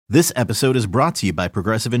This episode is brought to you by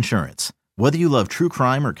Progressive Insurance. Whether you love true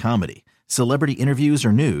crime or comedy, celebrity interviews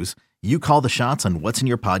or news, you call the shots on what's in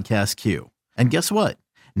your podcast queue. And guess what?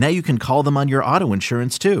 Now you can call them on your auto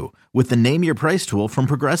insurance too with the Name Your Price tool from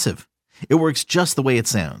Progressive. It works just the way it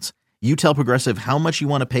sounds. You tell Progressive how much you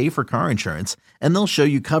want to pay for car insurance, and they'll show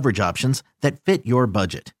you coverage options that fit your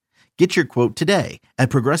budget. Get your quote today at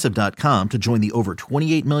Progressive.com to join the over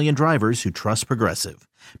 28 million drivers who trust Progressive.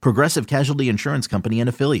 Progressive Casualty Insurance Company and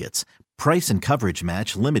Affiliates. Price and coverage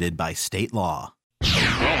match limited by state law. Well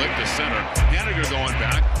hit to center. Haniger going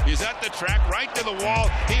back. He's at the track, right to the wall.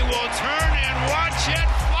 He will turn and watch it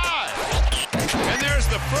fly. And there's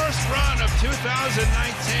the first run of 2019.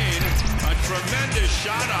 A tremendous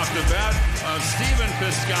shot off the bat of Stephen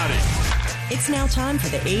Piscotty. It's now time for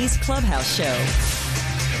the A's Clubhouse Show.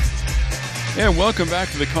 And welcome back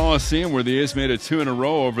to the Coliseum, where the A's made it 2 in a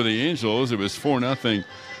row over the Angels. It was 4-0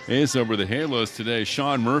 A's over the Halos today.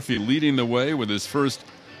 Sean Murphy leading the way with his first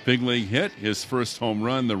big league hit, his first home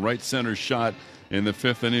run, the right center shot in the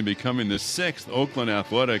 5th inning, becoming the 6th Oakland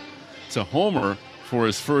Athletic to homer for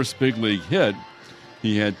his first big league hit.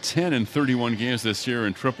 He had 10 in 31 games this year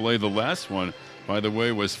in AAA. The last one, by the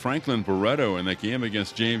way, was Franklin Barreto in that game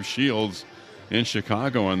against James Shields in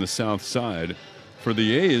Chicago on the south side. For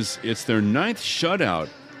the A's, it's their 9th shutout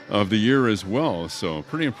of the year as well. So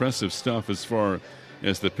pretty impressive stuff as far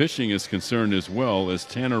as the pitching is concerned, as well as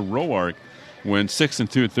Tanner Roark went 6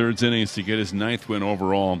 2/3 innings to get his 9th win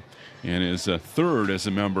overall and his 3rd as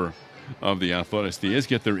a member of the Athletics. The A's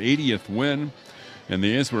get their 80th win, and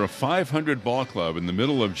the A's were a 500 ball club in the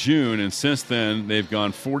middle of June, and since then they've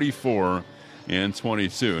gone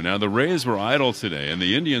 44-22. Now the Rays were idle today, and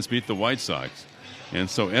the Indians beat the White Sox.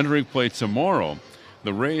 And so entering play tomorrow,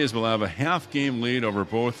 the Rays will have a half-game lead over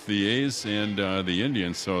both the A's and the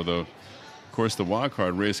Indians. So, of course, the wild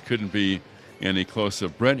card race couldn't be any closer.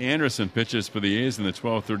 Brett Anderson pitches for the A's in the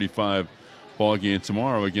 12:35 ball game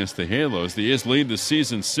tomorrow against the Halos. The A's lead the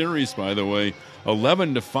season series, by the way,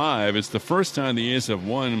 11-5. It's the first time the A's have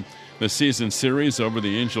won the season series over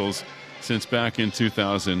the Angels since back in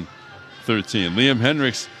 2013. Liam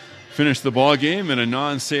Hendriks finished the ball game in a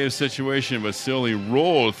non-save situation, but still he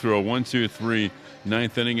rolled through a 1-2-3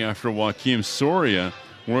 9th inning after Joakim Soria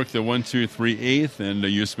worked the 1-2-3 8th, and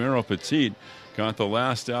Yusmeiro Petit got the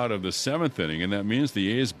last out of the 7th inning, and that means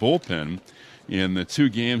the A's bullpen in the 2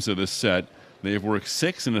 games of the set, they've worked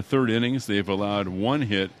 6 1/3 innings. They've allowed 1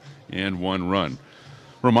 hit and 1 run.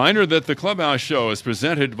 Reminder that the Clubhouse Show is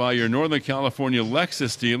presented by your Northern California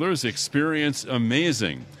Lexus dealers. Experience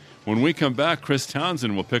amazing. When we come back, Chris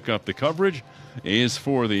Townsend will pick up the coverage. A's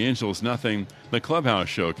 4, the Angels 0. The Clubhouse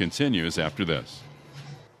Show continues after this.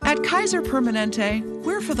 At Kaiser Permanente,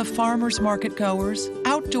 we're for the farmers market goers,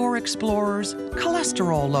 outdoor explorers,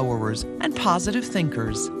 cholesterol lowerers, and positive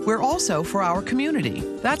thinkers. We're also for our community.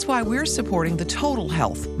 That's why we're supporting the total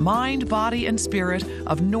health, mind, body, and spirit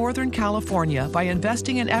of Northern California by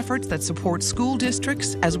investing in efforts that support school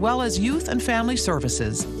districts as well as youth and family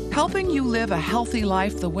services, helping you live a healthy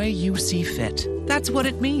life the way you see fit. That's what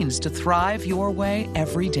it means to thrive your way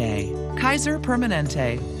every day. Kaiser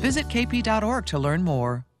Permanente. Visit kp.org to learn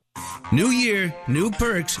more. New year, new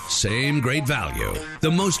perks, same great value.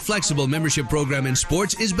 The most flexible membership program in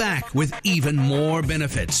sports is back with even more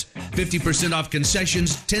benefits. 50% off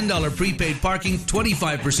concessions, $10 prepaid parking,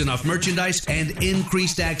 25% off merchandise, and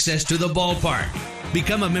increased access to the ballpark.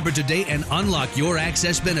 Become a member today and unlock your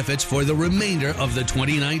access benefits for the remainder of the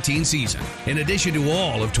 2019 season, in addition to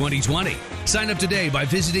all of 2020. Sign up today by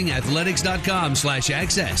visiting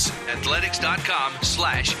athletics.com/access.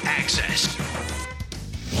 Athletics.com/access.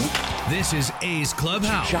 This is A's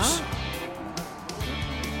Clubhouse.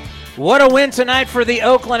 What a win tonight for the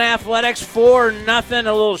Oakland Athletics. 4-0,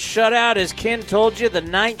 a little shutout, as Ken told you, the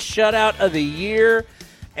 9th shutout of the year.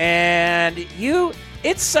 And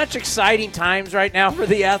it's such exciting times right now for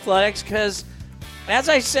the Athletics because, as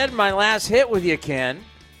I said in my last hit with you, Ken,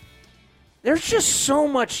 there's just so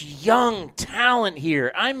much young talent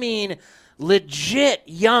here. I mean, legit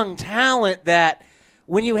young talent that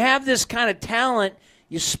when you have this kind of talent,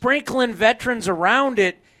 you sprinkle in veterans around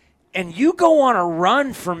it, and you go on a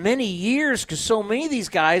run for many years because so many of these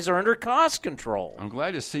guys are under cost control. I'm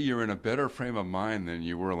glad to see you're in a better frame of mind than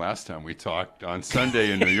you were last time we talked on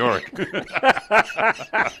Sunday in New York.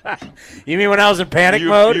 You mean when I was in panic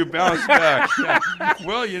mode? You bounced back. Yeah.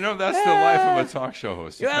 Well, that's the life of a talk show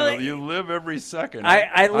host. You live every second.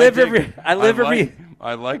 I live every.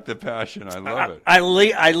 I like the passion. I love it.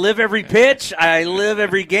 I live every pitch. I live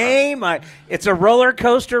every game. It's a roller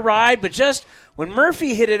coaster ride, but just when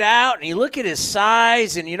Murphy hit it out and you look at his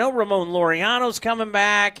size and Ramon Laureano's coming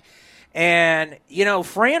back And,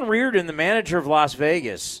 Fran Reardon, the manager of Las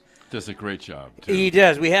Vegas, does a great job, too. He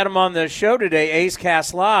does. We had him on the show today, A's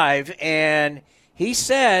Cast Live, and he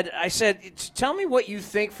said, I said, tell me what you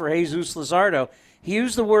think for Jesus Luzardo. He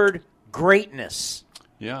used the word greatness.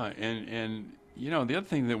 Yeah, and the other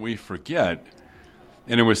thing that we forget,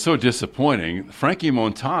 and it was so disappointing, Frankie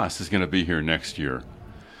Montas is going to be here next year.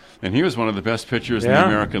 And he was one of the best pitchers in the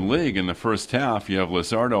American League in the first half. You have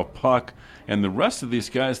Luzardo, Puck, and the rest of these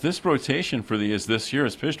guys. This rotation for the A's this year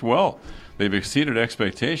has pitched well. They've exceeded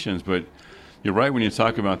expectations, but you're right when you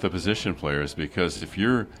talk about the position players, because if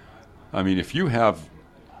you have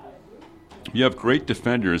great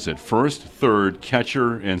defenders at first, third,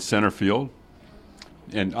 catcher, and center field,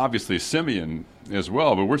 and obviously Simeon as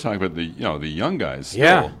well, but we're talking about the young guys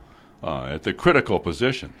still at the critical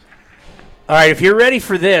position. All right, if you're ready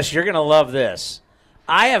for this, you're going to love this.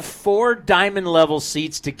 I have 4 diamond level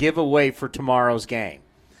seats to give away for tomorrow's game.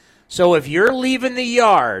 So if you're leaving the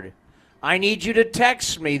yard, I need you to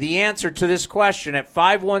text me the answer to this question at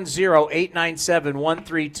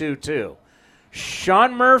 510-897-1322.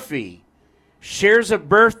 Sean Murphy shares a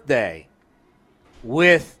birthday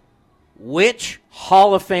with which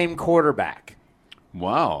Hall of Fame quarterback?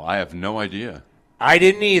 Wow, I have no idea. I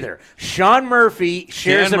didn't either. Sean Murphy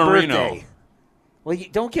shares a birthday. Well,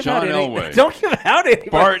 don't give out any. Don't give out any.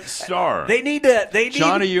 Bart Starr. They need to.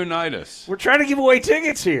 Johnny Unitas. We're trying to give away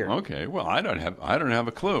tickets here. Okay. Well, I don't have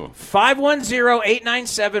a clue.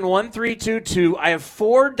 510-897-1322. I have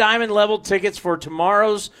 4 diamond level tickets for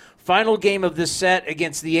tomorrow's final game of this set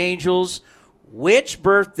against the Angels. Which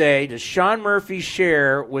birthday does Sean Murphy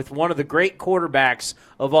share with one of the great quarterbacks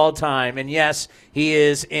of all time? And yes, he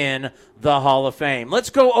is in the Hall of Fame. Let's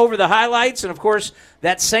go over the highlights. And, of course,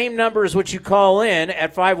 that same number is what you call in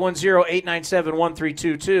at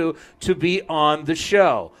 510-897-1322 to be on the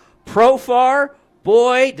show. Profar,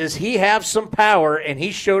 boy, does he have some power, and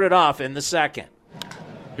he showed it off in the second.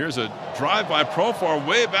 Here's a drive by Profar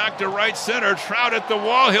way back to right center. Trout at the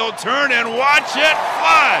wall. He'll turn and watch it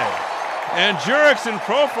fly. And Jurickson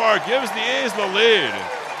Profar gives the A's the lead.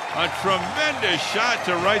 A tremendous shot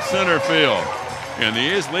to right center field. And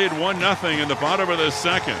the A's lead 1-0 in the bottom of the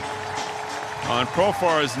second on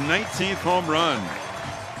Profar's 19th home run.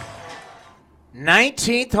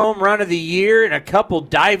 19th home run of the year and a couple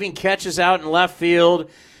diving catches out in left field.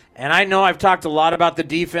 And I know I've talked a lot about the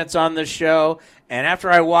defense on this show. And after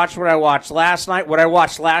I watched what I watched last night, what I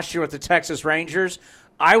watched last year with the Texas Rangers,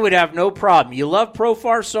 I would have no problem. You love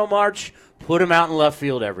Profar so much, put him out in left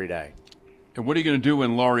field every day. And what are you going to do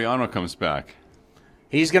when Laureano comes back?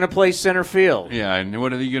 He's going to play center field. Yeah, and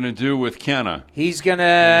what are you going to do with Canna? He's going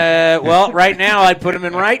to, well, right now I'd put him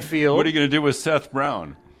in right field. What are you going to do with Seth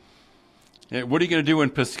Brown? Yeah, what are you going to do when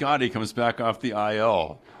Piscotty comes back off the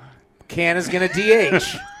IL? Canna's going to DH.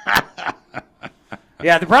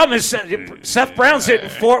 Yeah, the problem is Seth Brown's hitting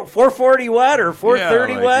 440 watt or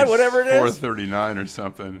 430 watt, whatever it is. 439 or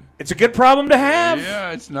something. It's a good problem to have. Yeah,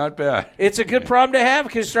 it's not bad. It's a good problem to have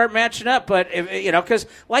because you start matching up. But because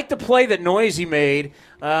like the play that Noisy made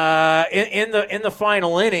in the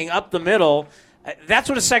final inning up the middle, that's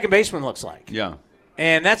what a second baseman looks like. Yeah.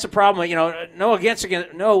 And that's a problem.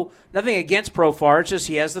 Nothing against Profar. It's just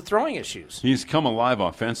he has the throwing issues. He's come alive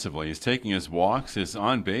offensively. He's taking his walks. His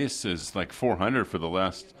on base is like 400 for the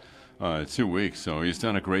last 2 weeks. So he's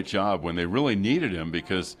done a great job when they really needed him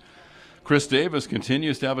because Chris Davis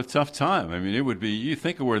continues to have a tough time. I mean, it would be, you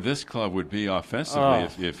think of where this club would be offensively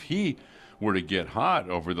if he were to get hot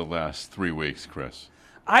over the last 3 weeks, Chris.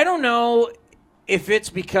 I don't know if it's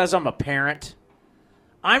because I'm a parent.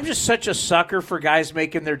 I'm just such a sucker for guys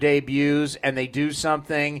making their debuts and they do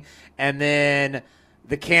something and then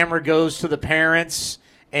the camera goes to the parents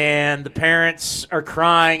and the parents are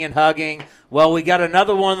crying and hugging. Well, we got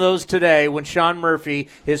another one of those today when Sean Murphy,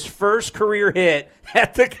 his first career hit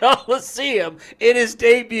at the Coliseum in his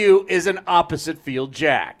debut is an opposite field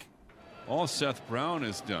jack. All Seth Brown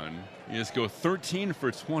has done is go 13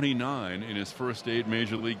 for 29 in his first 8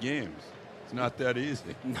 Major League games. It's not that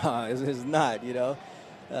easy. No, it's not,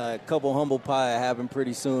 A couple humble pie happen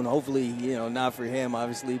pretty soon. Hopefully, not for him,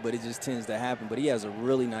 obviously, but it just tends to happen. But he has a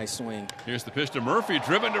really nice swing. Here's the pitch to Murphy,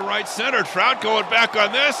 driven to right center. Trout going back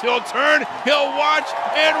on this. He'll turn, he'll watch,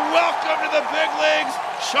 and welcome to the big leagues,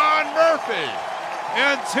 Sean Murphy.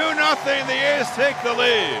 And 2-0, the A's take the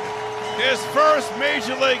lead. His first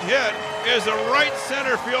Major League hit is a right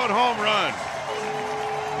center field home run.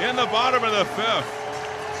 In the bottom of the 5th,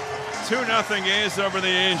 2-0 A's over the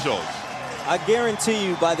Angels. I guarantee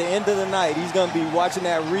you by the end of the night, he's going to be watching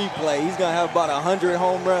that replay. He's going to have about 100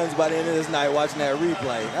 home runs by the end of this night watching that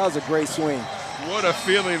replay. That was a great swing. What a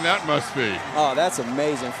feeling that must be. Oh, that's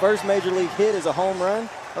amazing. First major league hit is a home run.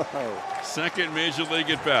 Second major league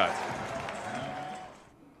at bat.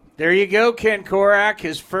 There you go, Ken Korach.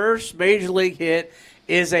 His first major league hit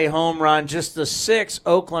is a home run. Just the sixth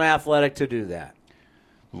Oakland Athletic to do that.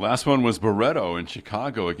 The last one was Barreto in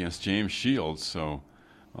Chicago against James Shields. So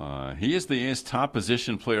he is the A's top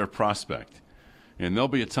position player prospect. And there'll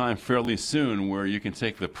be a time fairly soon where you can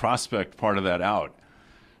take the prospect part of that out.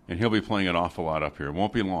 And he'll be playing an awful lot up here. It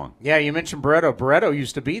won't be long. Yeah, you mentioned Barreto. Barreto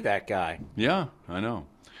used to be that guy. Yeah, I know.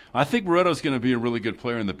 I think Barreto's going to be a really good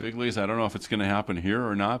player in the big leagues. I don't know if it's going to happen here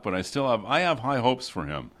or not, but I have high hopes for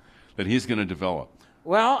him that he's going to develop.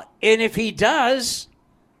 Well, and if he does,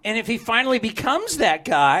 and if he finally becomes that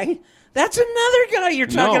guy, that's another guy you're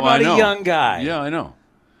talking about, a young guy. Yeah, I know.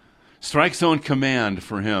 Strike zone command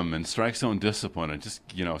for him and strike zone discipline and just,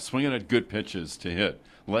 swinging at good pitches to hit,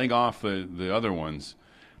 laying off the other ones,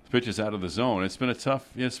 pitches out of the zone. It's been a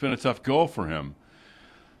tough goal for him.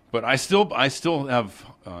 But I still have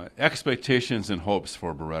expectations and hopes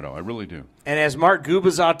for Barreto. I really do. And as Mark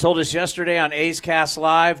Gubazov told us yesterday on A's Cast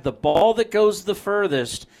Live, the ball that goes the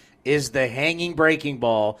furthest is the hanging breaking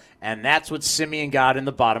ball, and that's what Simeon got in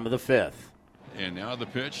the bottom of the fifth. And now the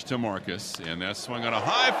pitch to Marcus, and that's swung on a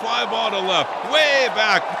high fly ball to left, way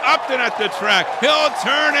back, Upton at the track. He'll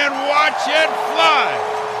turn and watch it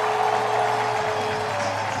fly.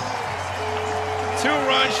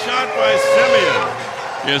 2-run shot by Simeon.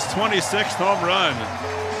 His 26th home run,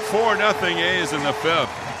 4-0 A's in the fifth.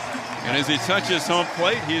 And as he touches home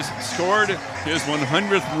plate, he's scored his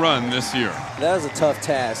 100th run this year. That was a tough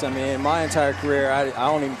task. I mean, in my entire career, I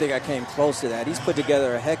don't even think I came close to that. He's put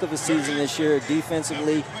together a heck of a season this year,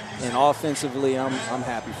 defensively and offensively. I'm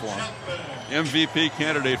happy for him. MVP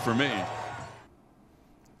candidate for me.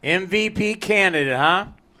 MVP candidate, huh?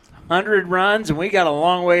 100 runs, and we got a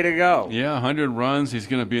long way to go. Yeah, 100 runs. He's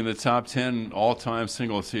going to be in the top 10 all-time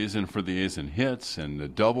single season for the A's in hits. And the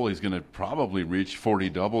double, he's going to probably reach 40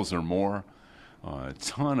 doubles or more. A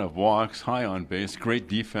ton of walks, high on base, great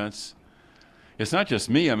defense. It's not just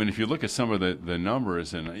me. I mean, if you look at some of the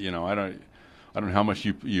numbers, and, I don't know how much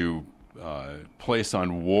you place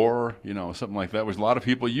on WAR, something like that, which a lot of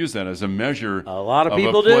people use that as a measure a lot of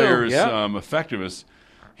people a player's do. Yeah. Effectiveness.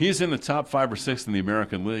 He's in the top 5 or 6 in the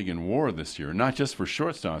American League in WAR this year, not just for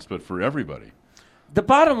shortstops, but for everybody. The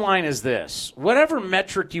bottom line is this. Whatever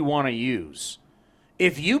metric you want to use,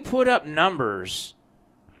 if you put up numbers,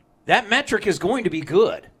 that metric is going to be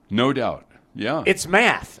good. No doubt. Yeah. It's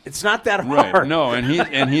math. It's not that hard. Right. No,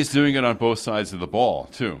 and he's doing it on both sides of the ball,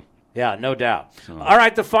 too. Yeah, no doubt. So. All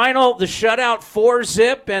right, the shutout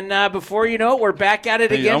 4-zip, and before you know it, we're back at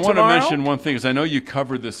it again tomorrow. I want to mention one thing, because I know you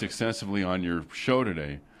covered this extensively on your show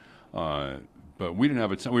today, but we didn't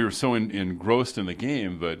have it. We were so engrossed in the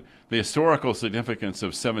game, but the historical significance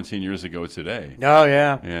of 17 years ago today. Oh,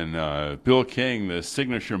 yeah. And Bill King, the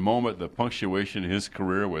signature moment, the punctuation in his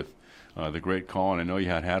career with the great call, and I know you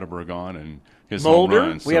had Hatterberg on and his Mulder. home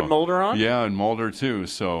run. We had Mulder on? Yeah, and Mulder, too.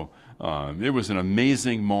 So it was an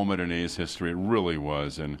amazing moment in A's history. It really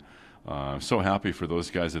was. And I'm so happy for those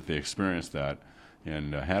guys that they experienced that.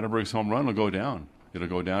 And Hatterberg's home run will go down. It'll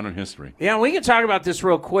go down in history. Yeah, we can talk about this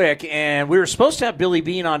real quick. And we were supposed to have Billy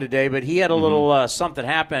Bean on today, but he had a little something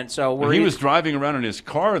happen. So he was driving around in his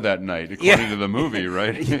car that night, according to the movie,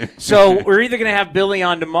 right? So we're either going to have Billy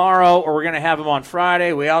on tomorrow or we're going to have him on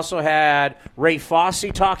Friday. We also had Ray Fosse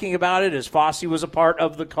talking about it, as Fosse was a part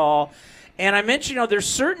of the call. And I mentioned, there's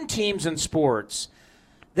certain teams in sports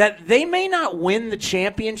that they may not win the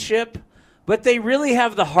championship, but they really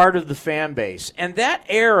have the heart of the fan base. And that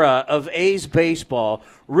era of A's baseball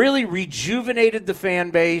really rejuvenated the fan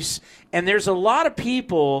base. And there's a lot of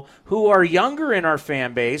people who are younger in our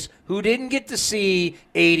fan base who didn't get to see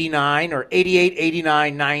 89 or 88,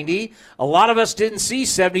 89, 90. A lot of us didn't see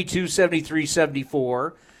 72, 73,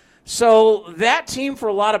 74. So that team, for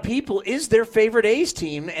a lot of people, is their favorite A's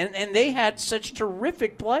team, and they had such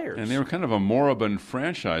terrific players. And they were kind of a moribund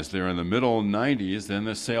franchise there in the middle 90s. Then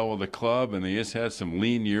the sale of the club, and the A's had some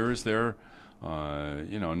lean years there.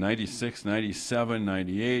 96, 97,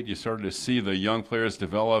 98. You started to see the young players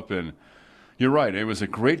develop, and you're right. It was a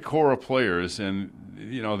great core of players, and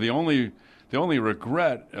the only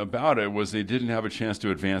regret about it was they didn't have a chance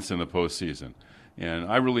to advance in the postseason. And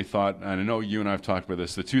I really thought, and I know you and I have talked about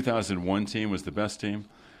this, the 2001 team was the best team.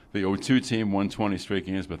 The 02 team won 20 straight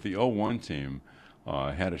games, but the 01 team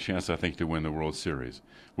had a chance, I think, to win the World Series,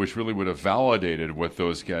 which really would have validated what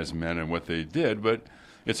those guys meant and what they did. But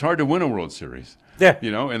it's hard to win a World Series. Yeah.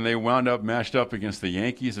 And they wound up matched up against the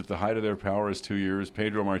Yankees at the height of their powers 2 years.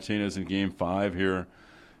 Pedro Martinez in Game 5 here.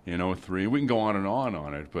 in 2003. We can go on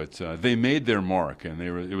on it, but they made their mark, and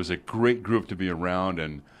it was a great group to be around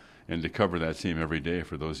and to cover that team every day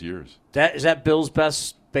for those years. Is that Bill's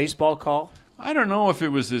best baseball call? I don't know if it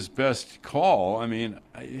was his best call. I mean,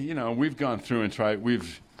 we've gone through and tried.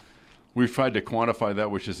 We've tried to quantify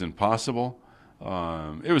that, which is impossible.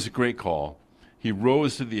 It was a great call. He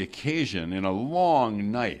rose to the occasion in a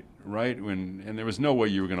long night, right? And there was no way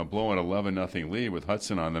you were going to blow an 11-0 lead with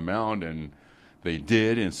Hudson on the mound, and they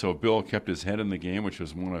did. And so Bill kept his head in the game, which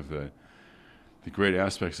was one of the great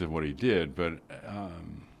aspects of what he did. But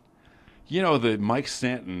the Mike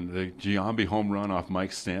Stanton, the Giambi home run off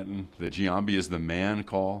Mike Stanton, the Giambi is the man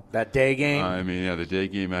call. That day game? The day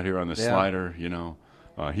game out here on the slider, he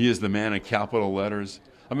is the man in capital letters.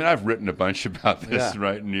 I mean, I've written a bunch about this,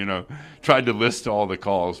 right, and, tried to list all the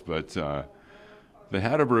calls. But the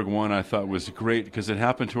Hatterberg one I thought was great because it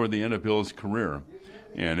happened toward the end of Bill's career,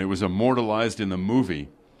 and it was immortalized in the movie.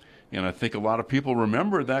 And I think a lot of people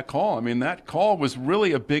remember that call. I mean, that call was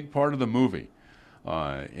really a big part of the movie.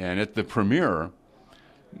 And at the premiere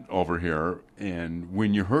over here, and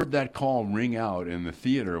when you heard that call ring out in the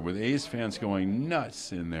theater with A's fans going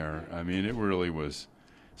nuts in there, I mean, it really was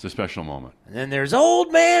a special moment. And then there's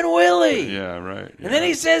Old Man Willie. Yeah, right. And then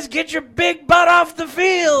he says, "Get your big butt off the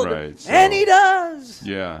field." Right. So, and he does.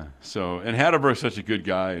 Yeah. So, and Hatterberg's such a good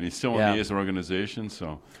guy, and he's still in the A's organization,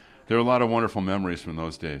 so there are a lot of wonderful memories from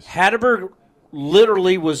those days. Hatterberg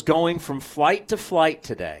literally was going from flight to flight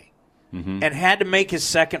today. Mm-hmm. And had to make his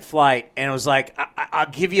second flight, and it was like, I'll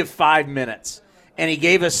give you 5 minutes. And he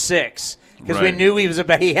gave us 6 because we knew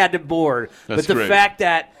he had to board. That's but the great. fact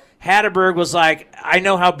that Hatterberg was like, I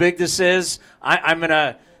know how big this is. I'm going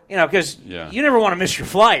to, because you never want to miss your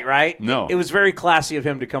flight, right? No. It was very classy of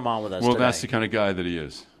him to come on with us today. That's the kind of guy that he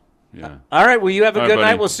is. Yeah. All right. Well, you have a good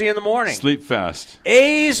night. Buddy. We'll see you in the morning. Sleep fast.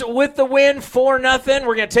 A's with the win, 4-0.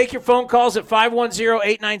 We're going to take your phone calls at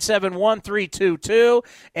 510-897-1322.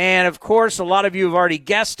 And, of course, a lot of you have already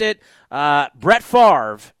guessed it. Brett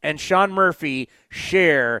Favre and Sean Murphy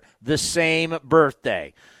share the same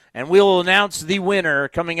birthday. And we will announce the winner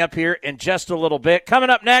coming up here in just a little bit. Coming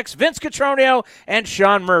up next, Vince Cotroneo and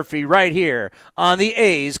Sean Murphy right here on the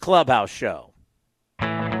A's Clubhouse Show.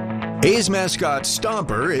 A's mascot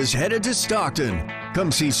Stomper is headed to Stockton.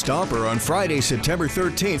 Come see Stomper on Friday, September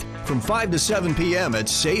 13th from 5 to 7 p.m. at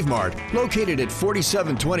Save Mart, located at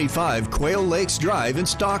 4725 Quail Lakes Drive in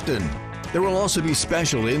Stockton. There will also be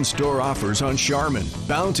special in-store offers on Charmin,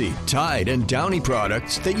 Bounty, Tide, and Downy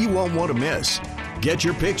products that you won't want to miss. Get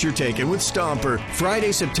your picture taken with Stomper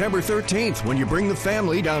Friday, September 13th when you bring the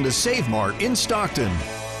family down to Save Mart in Stockton.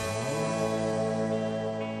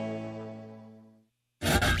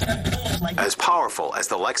 As powerful as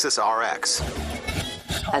the Lexus RX.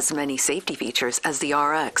 As many safety features as the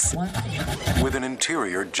RX. With an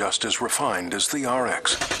interior just as refined as the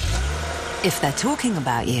RX. If they're talking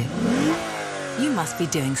about you, you must be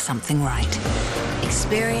doing something right.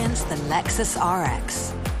 Experience the Lexus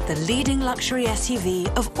RX, the leading luxury SUV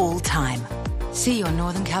of all time. See your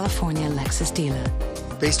Northern California Lexus dealer.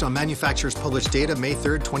 Based on manufacturer's published data, May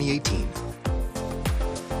 3rd, 2018.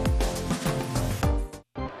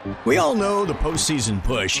 We all know the postseason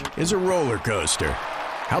push is a roller coaster.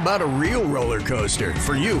 How about a real roller coaster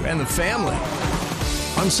for you and the family?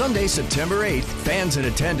 On Sunday, September 8th, fans in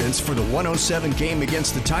attendance for the 107 game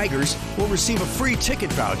against the Tigers will receive a free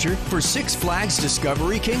ticket voucher for Six Flags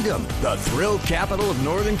Discovery Kingdom, the thrill capital of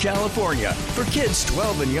Northern California, for kids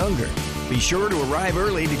 12 and younger. Be sure to arrive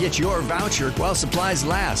early to get your voucher while supplies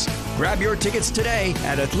last. Grab your tickets today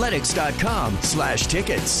at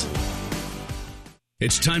athletics.com/tickets.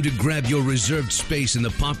 It's time to grab your reserved space in the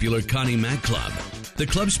popular Connie Mack Club. The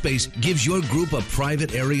club space gives your group a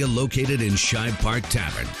private area located in Shibe Park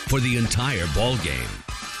Tavern for the entire ball game.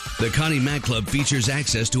 The Connie Mack Club features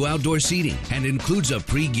access to outdoor seating and includes a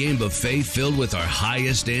pre-game buffet filled with our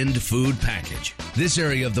highest-end food package. This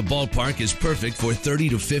area of the ballpark is perfect for 30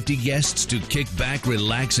 to 50 guests to kick back,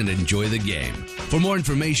 relax, and enjoy the game. For more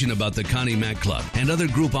information about the Connie Mack Club and other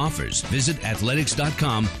group offers, visit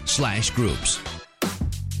athletics.com/groups.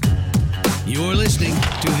 You're listening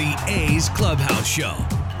to the A's Clubhouse Show.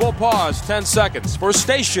 We'll pause 10 seconds for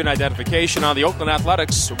station identification on the Oakland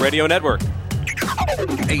Athletics Radio Network.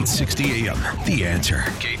 860 AM, The Answer.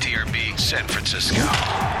 KTRB, San Francisco.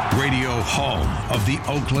 Radio home of the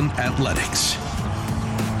Oakland Athletics.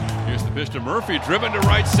 Here's the pitch to Murphy, driven to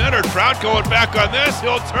right center. Trout going back on this.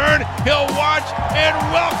 He'll turn, he'll watch, and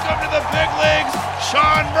welcome to the big leagues,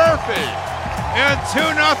 Sean Murphy. And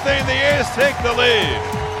 2-0, the A's take the lead.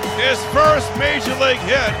 His first major league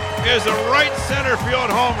hit is a right center field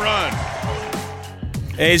home run.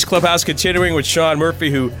 A's Clubhouse continuing with Sean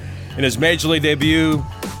Murphy, who in his Major League debut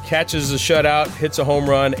catches a shutout, hits a home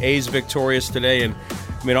run. A's victorious today. And,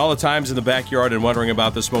 I mean, all the times in the backyard and wondering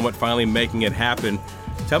about this moment, finally making it happen.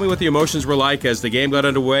 Tell me what the emotions were like as the game got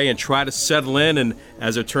underway and tried to settle in. And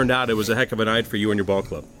as it turned out, it was a heck of a night for you and your ball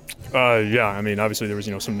club. Yeah, I mean, obviously there was,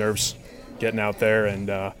 some nerves getting out there.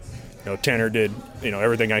 And, Tanner did,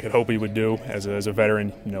 everything I could hope he would do as a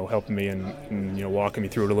veteran, helping me and walking me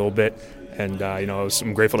through it a little bit. And,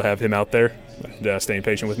 I'm grateful to have him out there and staying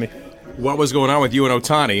patient with me. What was going on with you and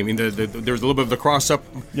Ohtani? I mean, there was a little bit of the cross-up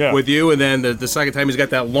with you, and then the second time he's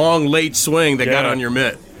got that long, late swing that got on your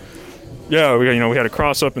mitt. Yeah, we had a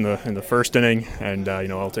cross-up in the first inning, and,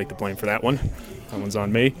 I'll take the blame for that one. That one's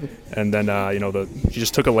on me. And then, he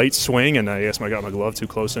just took a late swing, and I guess I got my glove too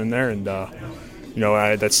close in there, and,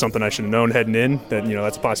 that's something I should have known heading in, that,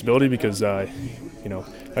 that's a possibility because,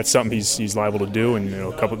 that's something he's liable to do, and,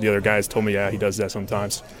 a couple of the other guys told me, he does that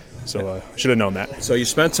sometimes. So I should have known that. So you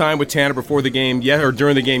spent time with Tanner before the game, or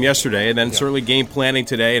during the game yesterday, and then certainly game planning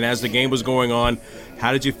today. And as the game was going on,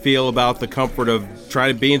 how did you feel about the comfort of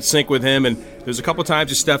trying to be in sync with him? And there's a couple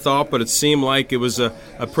times you stepped off, but it seemed like it was a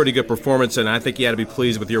pretty good performance, and I think you had to be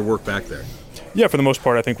pleased with your work back there. Yeah, for the most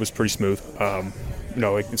part, I think it was pretty smooth. It's going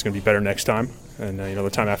to be better next time, and the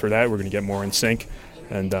time after that, we're going to get more in sync.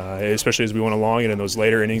 And especially as we went along and in those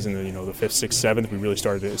later innings, and the 5th, 6th, 7th, we really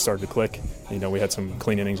started to click. We had some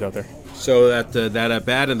clean innings out there. So that at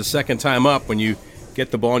bat and the second time up, when you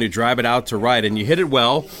get the ball and you drive it out to right, and you hit it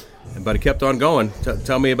well, but it kept on going.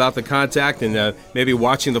 Tell me about the contact and maybe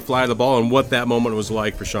watching the fly of the ball and what that moment was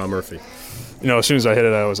like for Sean Murphy. As soon as I hit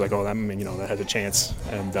it, I was like, oh, that has a chance.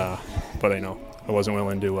 And but I wasn't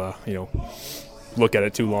willing to look at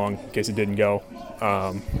it too long in case it didn't go.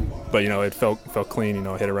 But it felt clean.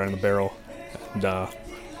 I hit it right in the barrel, and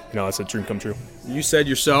it's a dream come true. You said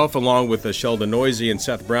yourself, along with Sheldon Noisy and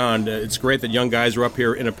Seth Brown, it's great that young guys are up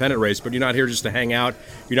here in a pennant race, but you're not here just to hang out.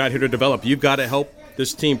 You're not here to develop. You've got to help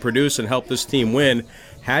this team produce and help this team win.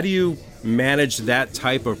 How do you manage that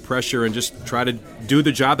type of pressure and just try to do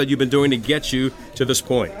the job that you've been doing to get you to this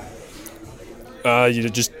point? You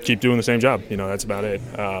just keep doing the same job. That's about it.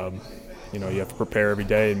 You have to prepare every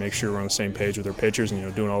day and make sure we're on the same page with our pitchers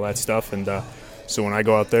and, doing all that stuff. And so when I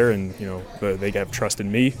go out there and, they have trust in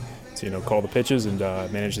me to, call the pitches and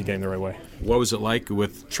manage the game the right way. What was it like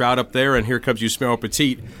with Trout up there? And here comes Yusmeiro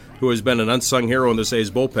Petit, who has been an unsung hero in this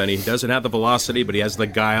A's bullpen. He doesn't have the velocity, but he has the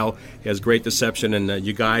guile. He has great deception. And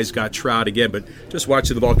you guys got Trout again. But just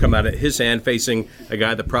watching the ball come out of his hand facing a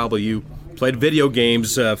guy that probably you played video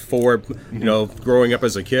games for, growing up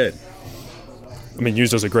as a kid.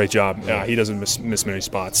 Hughes does a great job. He doesn't miss many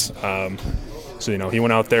spots. So, he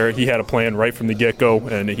went out there. He had a plan right from the get-go,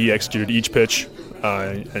 and he executed each pitch.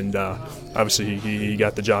 And obviously, he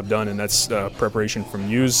got the job done, and that's preparation from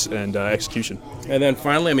Hughes and execution. And then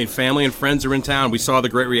finally, family and friends are in town. We saw the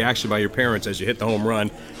great reaction by your parents as you hit the home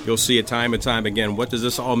run. You'll see it time and time again. What does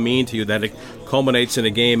this all mean to you, that it culminates in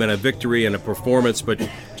a game and a victory and a performance, but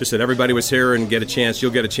just that everybody was here and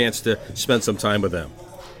you'll get a chance to spend some time with them?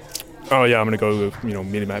 Oh, yeah, I'm going to go,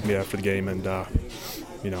 meet him after the game, and, I'll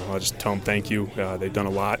just tell them thank you. They've done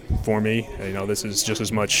a lot for me. This is just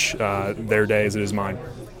as much their day as it is mine.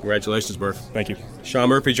 Congratulations, Murph. Thank you. Sean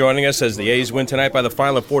Murphy joining us as the A's win tonight by the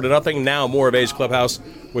final of 4-0. Now more of A's Clubhouse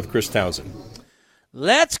with Chris Townsend.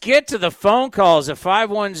 Let's get to the phone calls at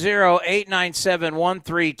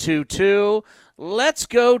 510-897-1322. Let's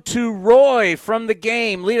go to Roy from the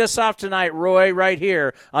game. Lead us off tonight, Roy, right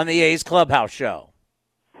here on the A's Clubhouse Show.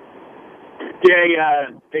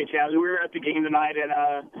 Yeah, hey, Chaz, we were at the game tonight and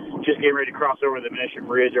just getting ready to cross over the Mission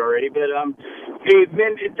Bridge already. But, hey,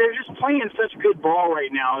 man, they're just playing such good ball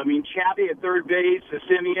right now. Chappie at third base,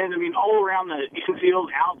 Simeon, all around the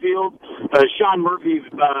infield, outfield. Sean Murphy,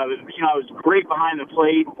 was great behind the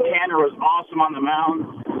plate. Tanner was awesome on the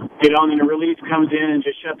mound. And then the relief comes in and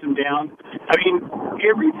just shuts them down.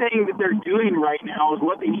 Everything that they're doing right now is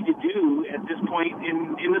what they need to do at this point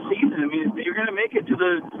in the season. If they're going to make it to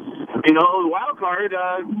the, wild card,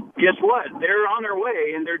 guess what? They're on their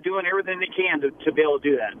way, and they're doing everything they can to be able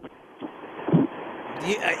to do that.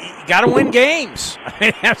 You got to win games.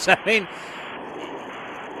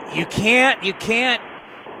 You can't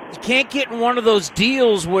get in one of those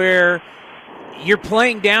deals where you're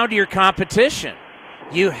playing down to your competition.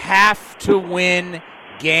 You have to win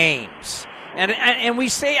games. And we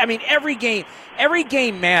say, every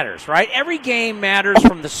game matters, right? Every game matters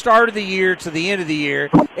from the start of the year to the end of the year.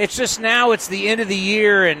 It's just now it's the end of the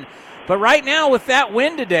year. But right now with that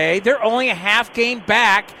win today, they're only a half game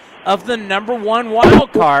back of the number 1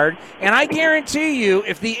 wild card. And I guarantee you,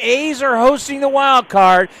 if the A's are hosting the wild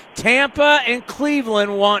card, Tampa and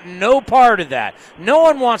Cleveland want no part of that. No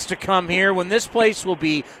one wants to come here when this place will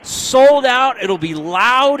be sold out. It'll be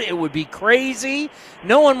loud. It would be crazy.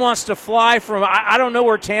 No one wants to fly from, I don't know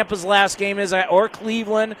where Tampa's last game is, or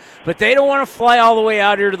Cleveland, but they don't want to fly all the way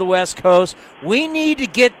out here to the West Coast. We need to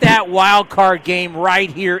get that wild card game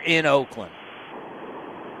right here in Oakland.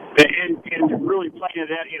 And really playing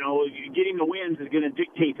that, getting the wins is going to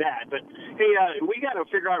dictate that. But hey, we got to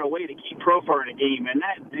figure out a way to keep Profar in a game, and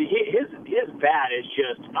that his bat is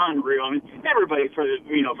just unreal. I mean, everybody for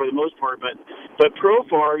the most part, but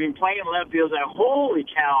Profar, playing left field, like, holy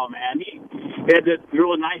cow, man! He had that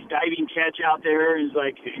really nice diving catch out there, and it's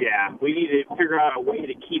like, yeah, we need to figure out a way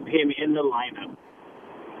to keep him in the lineup.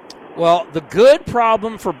 Well, the good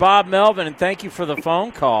problem for Bob Melvin, and thank you for the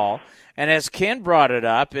phone call. And as Ken brought it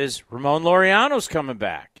up, is Ramon Laureano's coming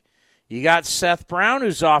back. You got Seth Brown,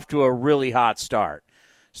 who's off to a really hot start.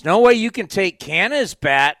 There's no way you can take Canna's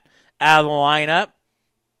bat out of the lineup.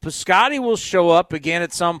 Piscotty will show up again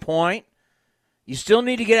at some point. You still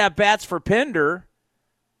need to get at bats for Pinder.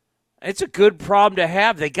 It's a good problem to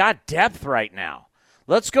have. They got depth right now.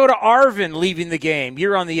 Let's go to Arvin leaving the game.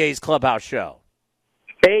 You're on the A's Clubhouse Show.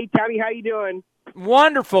 Hey, Tommy, how you doing?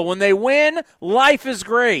 Wonderful. When they win, life is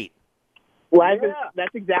great.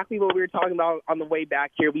 That's exactly what we were talking about on the way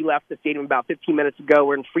back here. We left the stadium about 15 minutes ago.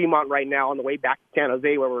 We're in Fremont right now on the way back to San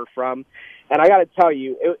Jose, where we're from. And I got to tell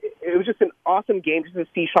you, it was just an awesome game just to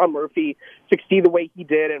see Sean Murphy succeed the way he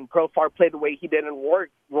did and Profar play the way he did, and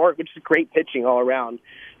Roark, which is great pitching all around.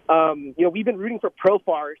 We've been rooting for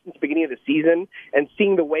Profar since the beginning of the season, and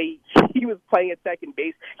seeing the way he was playing at second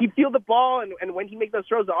base. He'd feel the ball, and when he made those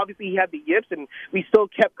throws, obviously he had the yips, and we still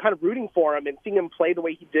kept kind of rooting for him, and seeing him play the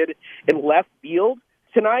way he did in left field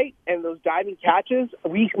tonight, and those diving catches.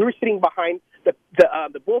 We were sitting behind the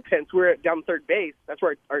bullpens. We were down third base. That's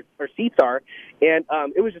where our seats are, and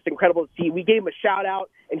it was just incredible to see. We gave him a shout out,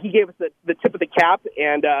 and he gave us the tip of the cap,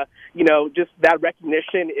 and just that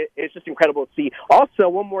recognition. It's just incredible to see. Also,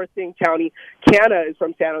 one more thing, Townie, Canna is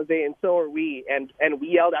from San Jose, and so are we, and we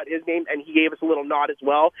yelled out his name, and he gave us a little nod as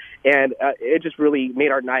well, and it just really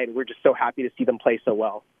made our night. And we're just so happy to see them play so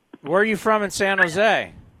well. Where are you from in San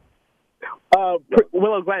Jose?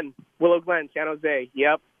 Willow Glen, San Jose.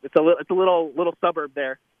 Yep, it's a little suburb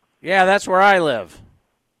there. Yeah, that's where I live.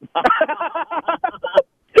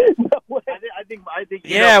 I think.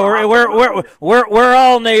 Yeah, we're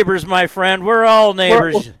all neighbors, my friend. We're all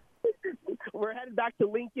neighbors. We're headed back to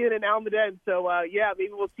Lincoln and Almaden, so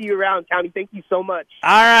maybe we'll see you around, Townie. Thank you so much.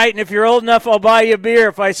 All right, and if you're old enough, I'll buy you a beer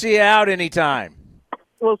if I see you out anytime.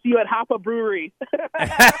 We'll see you at Hoppa Brewery.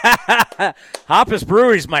 Hoppa's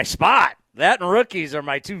Brewery's my spot. That and Rookies are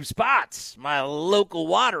my two spots, my local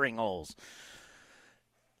watering holes.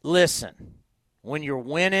 Listen, when you're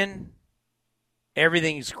winning,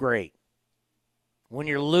 everything's great. When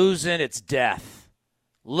you're losing, it's death.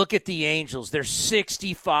 Look at the Angels. They're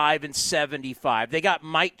 65-75. They got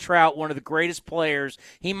Mike Trout, one of the greatest players.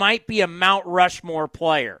 He might be a Mount Rushmore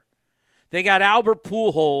player. They got Albert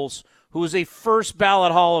Pujols, who is a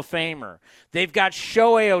first-ballot Hall of Famer. They've got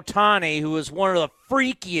Shohei Ohtani, who is one of the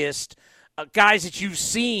freakiest guys that you've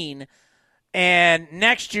seen. And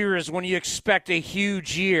next year is when you expect a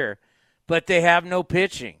huge year, but they have no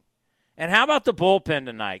pitching. And how about the bullpen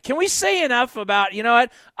tonight? Can we say enough about, you know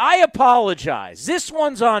what? I apologize. This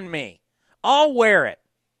one's on me. I'll wear it.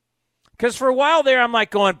 Because for a while there, I'm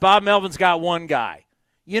like going, Bob Melvin's got one guy.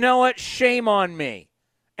 You know what? Shame on me.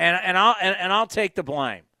 And I'll take the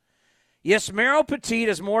blame. Yasmero Petit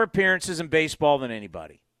has more appearances in baseball than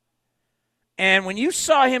anybody. And when you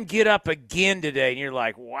saw him get up again today, and you're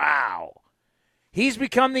like, wow, he's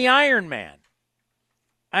become the Iron Man.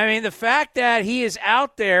 I mean, the fact that he is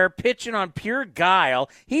out there pitching on pure guile,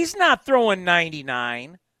 he's not throwing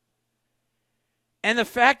 99. And the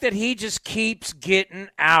fact that he just keeps getting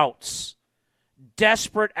outs,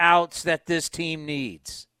 desperate outs that this team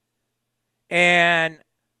needs. And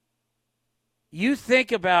you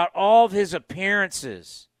think about all of his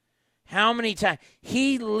appearances. How many times?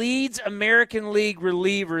 He leads American League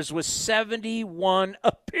relievers with 71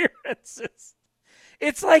 appearances.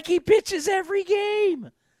 It's like he pitches every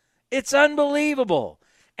game. It's unbelievable.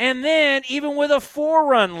 And then, even with a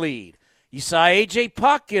 4-run lead, you saw A.J.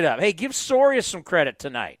 Puck get up. Hey, give Soria some credit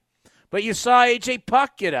tonight. But you saw A.J.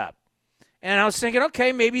 Puck get up. And I was thinking,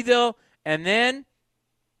 okay, maybe they'll. And then,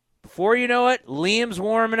 before you know it, Liam's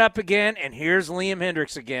warming up again, and here's Liam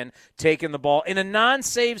Hendriks again taking the ball in a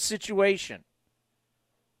non-save situation.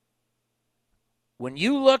 When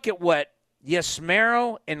you look at what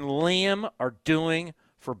Yasmero and Liam are doing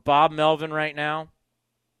for Bob Melvin right now.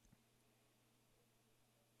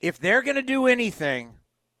 If they're going to do anything,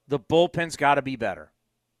 the bullpen's got to be better.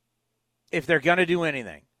 If they're going to do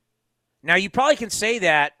anything. Now, you probably can say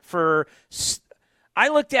that for – I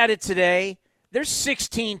looked at it today. There's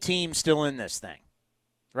 16 teams still in this thing,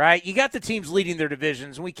 right? You got the teams leading their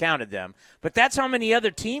divisions, and we counted them. But that's how many other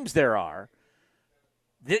teams there are.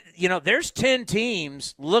 There's 10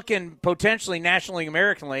 teams looking potentially National League,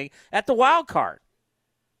 American League at the wild card.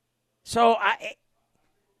 So,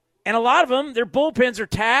 and a lot of them, their bullpens are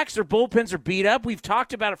taxed, their bullpens are beat up. We've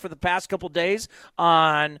talked about it for the past couple of days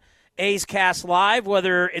on A's Cast Live,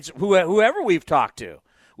 whether it's whoever we've talked to.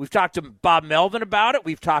 We've talked to Bob Melvin about it.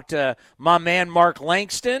 We've talked to my man Mark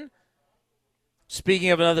Langston. Speaking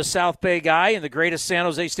of another South Bay guy and the greatest San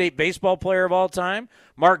Jose State baseball player of all time,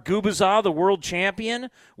 Mark Gubicza, the world champion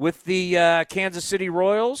with the Kansas City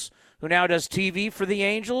Royals, who now does TV for the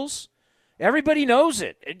Angels. Everybody knows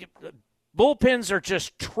it. Bullpens are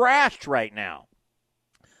just trashed right now.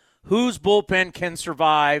 Whose bullpen can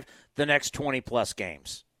survive the next 20-plus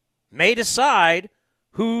games may decide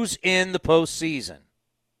who's in the postseason.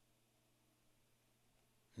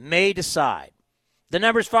 May decide. The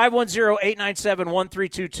number is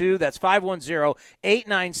 510-897-1322. That's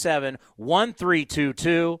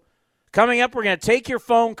 510-897-1322. Coming up, we're going to take your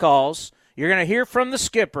phone calls. You're going to hear from the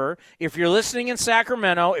skipper. If you're listening in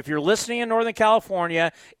Sacramento, if you're listening in Northern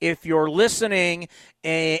California, if you're listening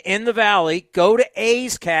in the Valley, go to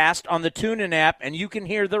A's Cast on the TuneIn app, and you can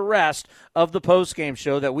hear the rest of the postgame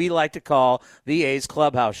show that we like to call the A's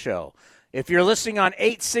Clubhouse Show. If you're listening on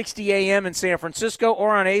 860 AM in San Francisco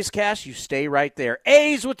or on A's Cast, you stay right there.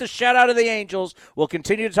 A's with the shutout of the Angels. We'll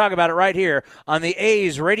continue to talk about it right here on the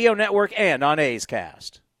A's Radio Network and on A's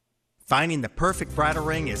Cast. Finding the perfect bridal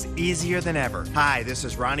ring is easier than ever. Hi, this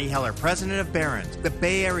is Ronnie Heller, president of Barron's, the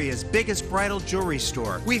Bay Area's biggest bridal jewelry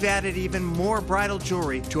store. We've added even more bridal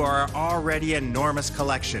jewelry to our already enormous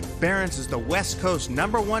collection. Barron's is the West Coast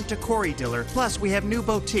 #1 Tacori dealer. Plus, we have new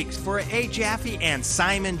boutiques for A. Jaffe and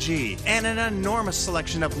Simon G. And an enormous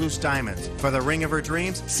selection of loose diamonds. For the ring of her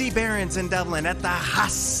dreams, see Barron's in Dublin at the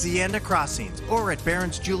Hacienda Crossings or at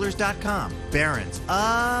barronsjewelers.com. Barron's,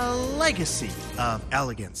 a legacy of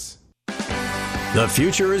elegance. The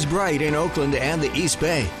future is bright in Oakland and the East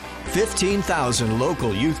Bay. 15,000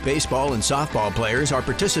 local youth baseball and softball players are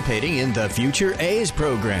participating in the Future A's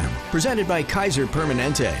program, presented by Kaiser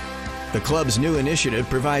Permanente. The club's new initiative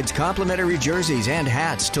provides complimentary jerseys and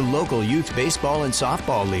hats to local youth baseball and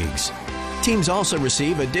softball leagues. Teams also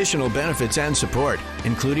receive additional benefits and support,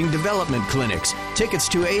 including development clinics, tickets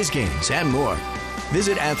to A's games, and more.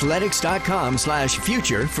 Visit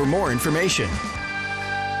athletics.com/future for more information.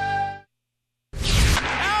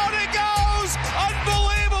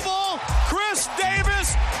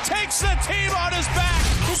 The team on his back.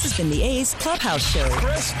 This has been the A's Clubhouse Show.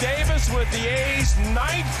 Chris Davis with the A's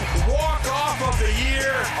 9th walk-off of the year.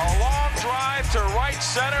 A long drive to right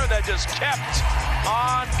center that just kept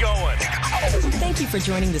on going. Thank you for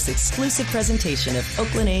joining this exclusive presentation of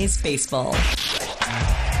Oakland A's baseball.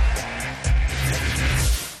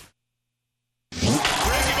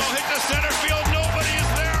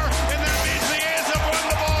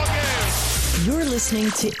 You're listening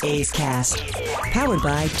to A's Cast, powered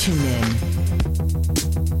by TuneIn.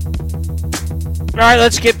 All right,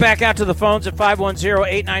 let's get back out to the phones at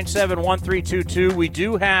 510-897-1322. We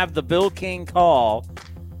do have the Bill King call,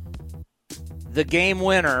 the game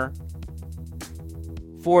winner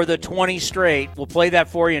for the 20 straight. We'll play that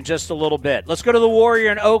for you in just a little bit. Let's go to the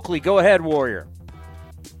Warrior in Oakley. Go ahead, Warrior.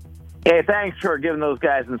 Hey, thanks for giving those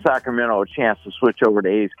guys in Sacramento a chance to switch over to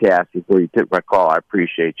A's Cast before you took my call. I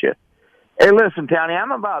appreciate you. Hey, listen, Tony,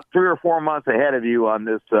 I'm about 3 or 4 months ahead of you on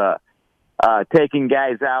this taking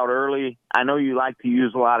guys out early. I know you like to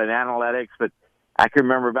use a lot of analytics, but I can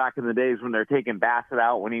remember back in the days when they're taking Bassett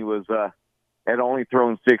out when he was had only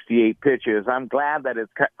thrown 68 pitches. I'm glad that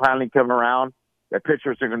it's finally coming around. The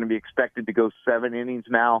pitchers are going to be expected to go 7 innings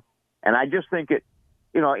now. And I just think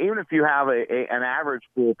even if you have an average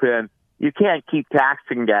bullpen, you can't keep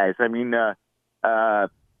taxing guys. I mean, Yasser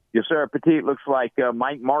Petit looks like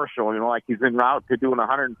Mike Marshall, like he's en route to doing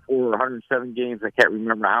 104 or 107 games. I can't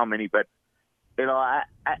remember how many, but,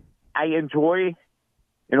 I enjoy,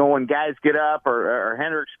 when guys get up or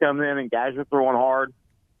Hendricks comes in and guys are throwing hard.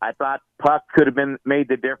 I thought Puck could have made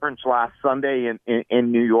the difference last Sunday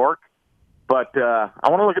in New York. But I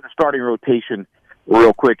want to look at the starting rotation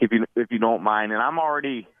real quick, if you don't mind. And I'm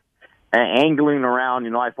already angling around.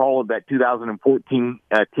 I followed that 2014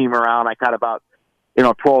 team around. I got about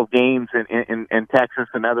 12 games in Texas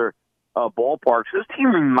and other ballparks. This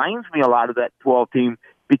team reminds me a lot of that 12 team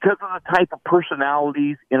because of the type of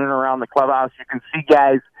personalities in and around the clubhouse. You can see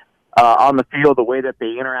guys on the field, the way that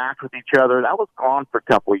they interact with each other. That was gone for a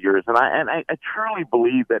couple of years, and I truly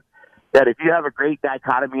believe that if you have a great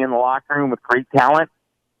dichotomy in the locker room with great talent,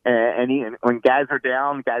 and when guys are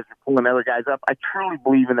down, guys are pulling other guys up, I truly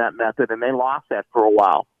believe in that method, and they lost that for a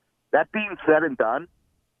while. That being said and done,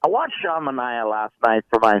 I watched Sean Manaea last night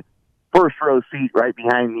for my first row seat right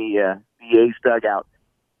behind the A's dugout.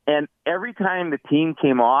 And every time the team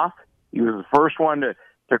came off, he was the first one to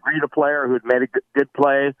greet a player who had made a good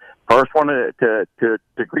play, first one to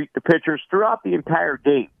greet the pitchers throughout the entire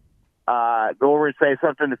game. Go over and say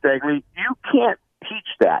something to Segley. You can't teach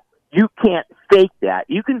that. You can't fake that.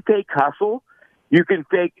 You can fake hustle. You can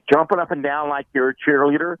fake jumping up and down like you're a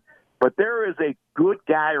cheerleader. But there is a good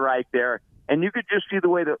guy right there, and you could just see the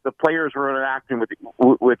way that the players were interacting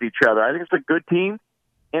with each other. I think it's a good team,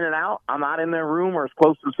 in and out. I'm not in their room or as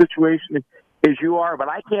close to the situation as you are, but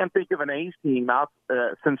I can't think of an A's team out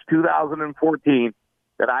since 2014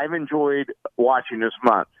 that I've enjoyed watching as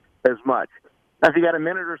much. Now, if you got a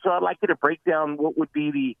minute or so, I'd like you to break down what would be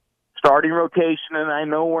the starting rotation, and I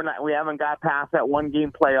know we haven't got past that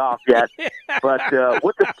one-game playoff yet, but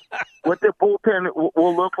what the bullpen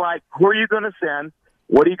will look like. Who are you going to send?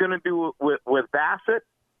 What are you going to do with Bassett?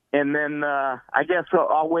 And then I guess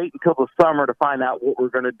I'll wait until the summer to find out what we're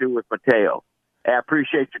going to do with Mateo. I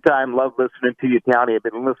appreciate your time. Love listening to you, Townie. I've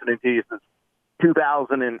been listening to you since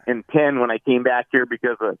 2010 when I came back here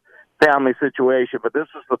because of family situation, but this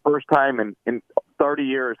is the first time in 30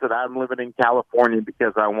 years that I'm living in California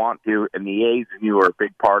because I want to, and the A's and you are a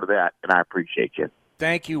big part of that, and I appreciate you.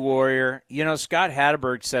 Thank you, Warrior. You know, Scott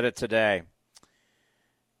Hatterberg said it today,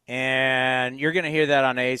 and you're going to hear that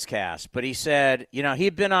on A's Cast, but he said, you know,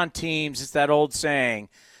 he'd been on teams, it's that old saying,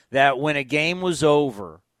 that when a game was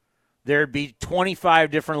over, there'd be 25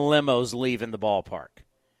 different limos leaving the ballpark.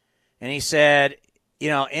 And he said, you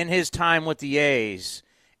know, in his time with the A's,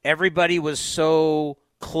 everybody was so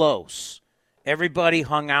close. Everybody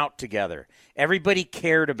hung out together. Everybody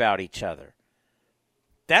cared about each other.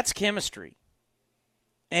 That's chemistry.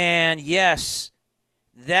 And yes,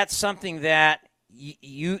 that's something that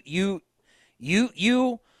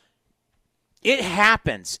it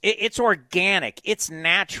happens. It's organic. It's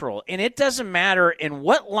natural. And it doesn't matter in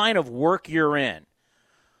what line of work you're in.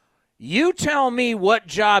 You tell me what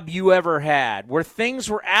job you ever had where things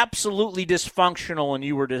were absolutely dysfunctional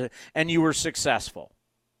and you were successful.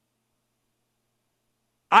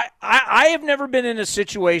 I have never been in a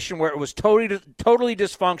situation where it was totally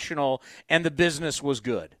dysfunctional and the business was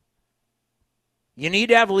good. You need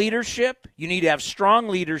to have leadership. You need to have strong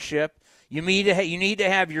leadership. You need to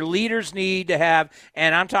have your leaders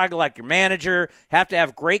and I'm talking like your manager, have to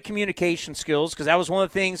have great communication skills, because that was one of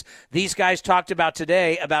the things these guys talked about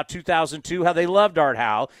today about 2002, how they loved Art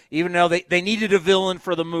Howe, even though they needed a villain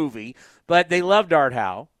for the movie, but they loved Art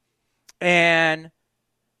Howe. And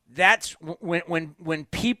that's when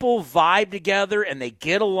people vibe together and they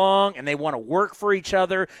get along and they want to work for each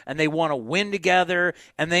other and they want to win together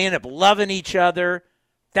and they end up loving each other,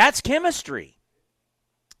 that's chemistry.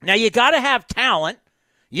 Now, you got to have talent.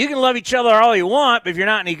 You can love each other all you want, but if you're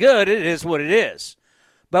not any good, it is what it is.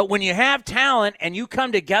 But when you have talent and you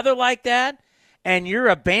come together like that and you're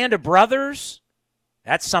a band of brothers,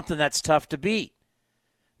 that's something that's tough to beat.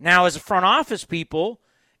 Now, as a front office people,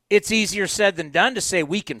 it's easier said than done to say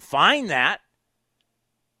we can find that.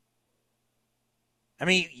 I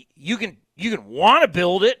mean, you can want to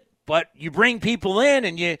build it, but you bring people in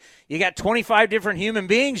and you got 25 different human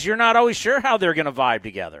beings, you're not always sure how they're going to vibe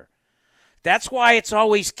together. That's why it's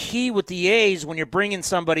always key with the A's when you're bringing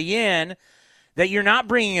somebody in that you're not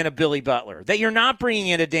bringing in a Billy Butler, that you're not bringing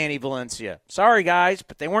in a Danny Valencia. Sorry, guys,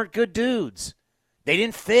 but they weren't good dudes. They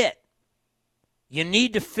didn't fit. You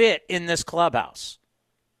need to fit in this clubhouse.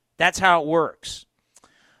 That's how it works.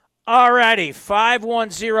 All righty,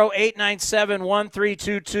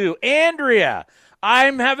 510-897-1322. Andrea, I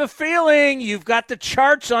have a feeling you've got the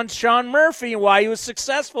charts on Sean Murphy and why he was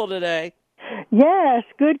successful today. Yes,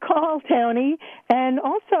 good call, Townie. And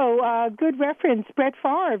also, good reference, Brett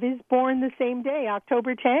Favre is born the same day,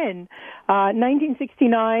 October 10,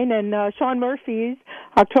 1969, and Sean Murphy's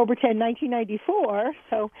October 10, 1994.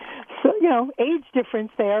 So, age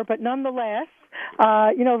difference there, but nonetheless,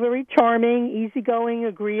 very charming, easygoing,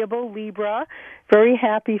 agreeable Libra. Very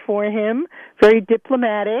happy for him, very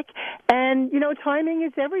diplomatic. And, timing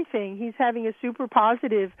is everything. He's having a super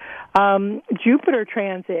positive Jupiter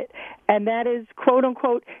transit, and that is, quote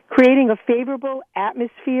unquote, creating a favorable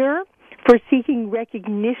atmosphere for seeking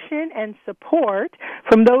recognition and support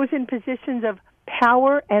from those in positions of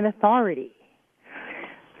power and authority.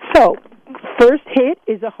 So, first hit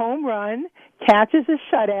is a home run, catches a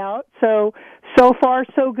shutout. So far,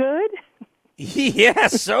 so good. Yeah,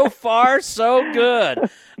 so far, so good.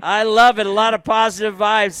 I love it. A lot of positive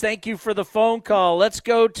vibes. Thank you for the phone call. Let's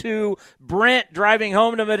go to Brent driving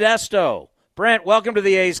home to Modesto. Brent, welcome to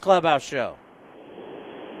the A's Clubhouse Show.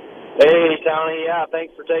 Hey, Tony. Yeah,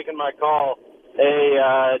 thanks for taking my call. Hey,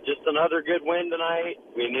 just another good win tonight.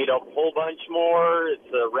 We need a whole bunch more.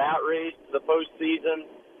 It's a rat race to the postseason.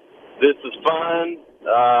 This is fun.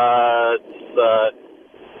 It's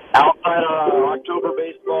outside of October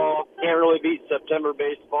baseball. Can't really beat September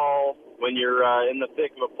baseball when you're in the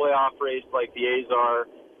thick of a playoff race like the A's are.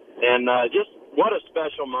 And just what a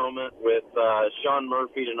special moment with Sean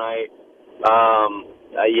Murphy tonight.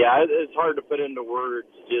 Yeah, it's hard to put into words.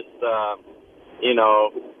 Just the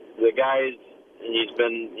guy's he's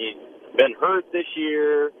been hurt this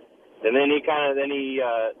year, and then he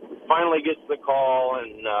finally gets the call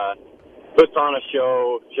and puts on a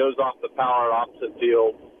show, shows off the power at opposite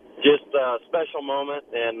field. Just a special moment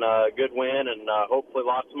and a good win, and hopefully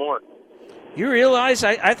lots more. You realize,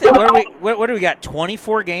 I think, what do we got,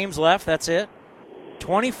 24 games left? That's it?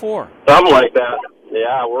 24. Something like that.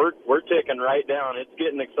 Yeah, we're ticking right down. It's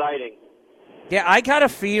getting exciting. Yeah, I got a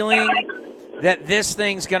feeling that this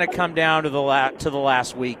thing's going to come down to the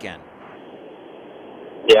last weekend.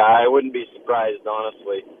 Yeah, I wouldn't be surprised,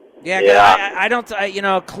 honestly. Yeah. I don't.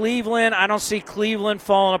 Cleveland. I don't see Cleveland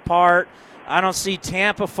falling apart. I don't see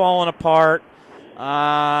Tampa falling apart.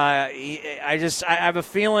 I have a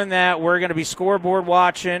feeling that we're going to be scoreboard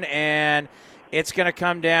watching, and it's going to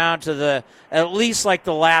come down to at least like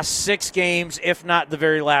the last 6 games, if not the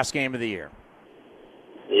very last game of the year.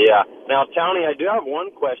 Yeah. Now, Tony, I do have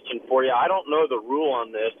one question for you. I don't know the rule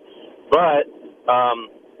on this, but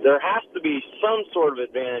there has to be some sort of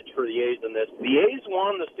advantage for the A's in this. The A's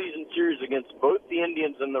won the season series against both the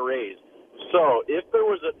Indians and the Rays. So if there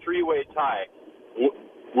was a 3-way tie,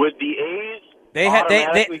 would the A's they have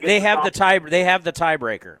the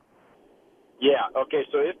tiebreaker. Yeah. Okay.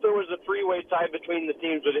 So if there was a 3-way tie between the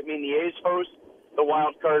teams, would it mean the A's host the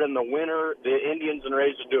wild card and the winner, the Indians and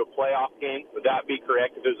Rays, would do a playoff game? Would that be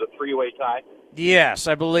correct if it was a 3-way tie? Yes,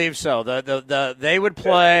 I believe so. They would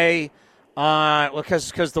play on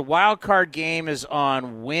because the wild card game is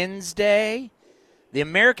on Wednesday. The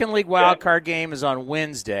American League wild card game is on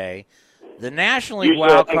Wednesday. The National League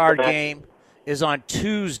wild card game is on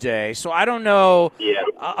Tuesday. So I don't know. Yeah.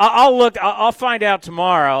 I'll look. I'll find out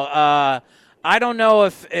tomorrow. I don't know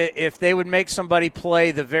if they would make somebody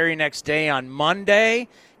play the very next day on Monday,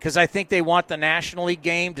 because I think they want the National League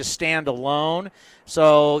game to stand alone.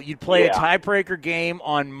 So you'd play a tiebreaker game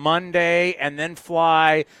on Monday and then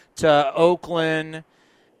fly to Oakland.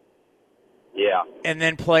 Yeah. And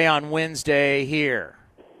then play on Wednesday here.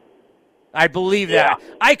 I believe that.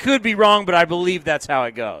 I could be wrong, but I believe that's how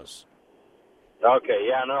it goes. Okay,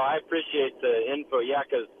 yeah, no, I appreciate the info. Yeah,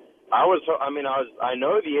 because I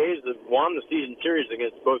know the A's have won the season series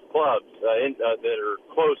against both clubs that are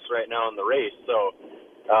close right now in the race. So,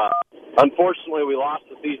 unfortunately, we lost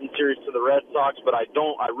the season series to the Red Sox, but I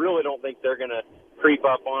really don't think they're going to creep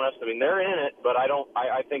up on us. I mean, they're in it, but I don't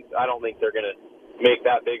think they're going to make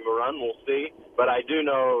that big of a run. We'll see. But I do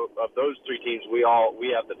know of those 3 teams, we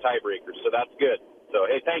have the tiebreakers, so that's good. So,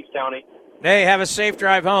 hey, thanks, Tony. Hey, have a safe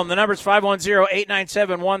drive home. The number's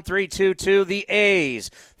 510-897-1322. The A's,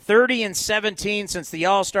 30-17 since the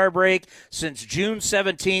All-Star break, since June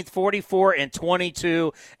 17th,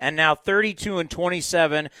 44-22, and now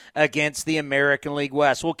 32-27 against the American League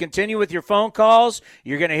West. We'll continue with your phone calls.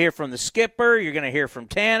 You're going to hear from the skipper. You're going to hear from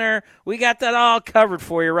Tanner. We got that all covered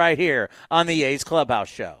for you right here on the A's Clubhouse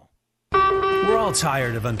Show. We're all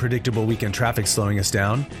tired of unpredictable weekend traffic slowing us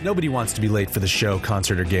down. Nobody wants to be late for the show,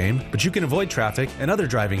 concert, or game, but you can avoid traffic and other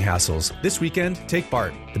driving hassles. This weekend, take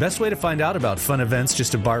BART. The best way to find out about fun events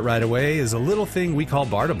just to BART right away is a little thing we call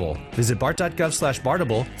BARTable. Visit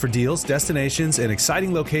BART.gov/BARTable for deals, destinations, and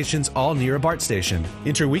exciting locations all near a BART station.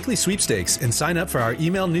 Enter weekly sweepstakes and sign up for our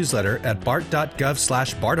email newsletter at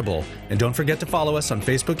BART.gov/BARTable. And don't forget to follow us on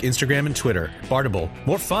Facebook, Instagram, and Twitter. BARTable.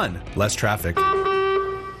 More fun, less traffic.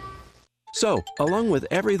 So, along with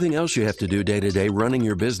everything else you have to do day to day running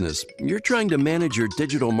your business, you're trying to manage your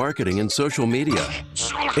digital marketing and social media.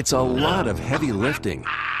 It's a lot of heavy lifting.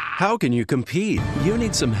 How can you compete? You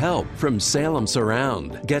need some help from Salem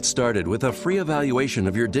Surround. Get started with a free evaluation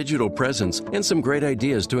of your digital presence and some great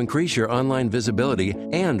ideas to increase your online visibility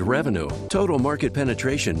and revenue. Total market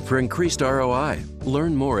penetration for increased ROI.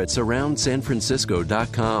 Learn more at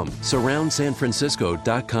SurroundSanFrancisco.com.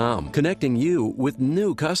 SurroundSanFrancisco.com. Connecting you with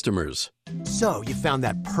new customers. So, you found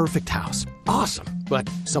that perfect house. Awesome. But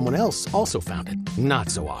someone else also found it.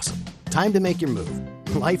 Not so awesome. Time to make your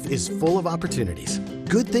move. Life is full of opportunities.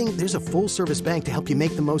 Good thing there's a full-service bank to help you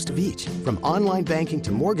make the most of each. From online banking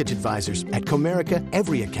to mortgage advisors, at Comerica,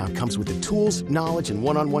 every account comes with the tools, knowledge, and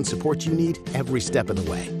one-on-one support you need every step of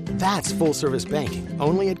the way. That's full-service banking,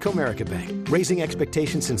 only at Comerica Bank. Raising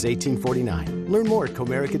expectations since 1849. Learn more at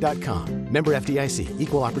Comerica.com. Member FDIC,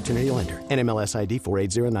 Equal Opportunity Lender. NMLS ID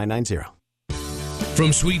 480990.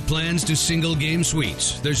 From suite plans to single-game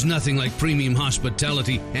suites, there's nothing like premium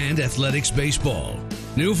hospitality and athletics baseball.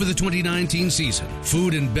 New for the 2019 season,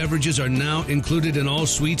 food and beverages are now included in all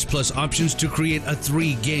suites, plus options to create a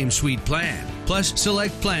 3-game suite plan. Plus,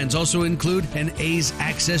 select plans also include an A's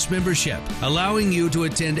Access membership, allowing you to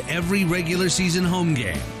attend every regular season home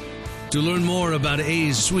game. To learn more about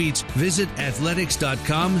A's Suites, visit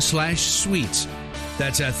athletics.com/suites.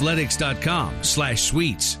 That's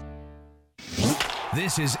athletics.com/suites.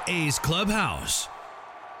 This is A's Clubhouse.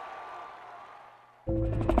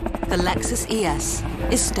 The Lexus ES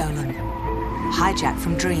is stolen. Hijacked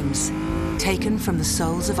from dreams. Taken from the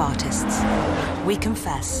souls of artists. We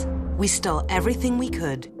confess, we stole everything we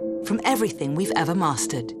could from everything we've ever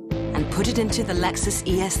mastered and put it into the Lexus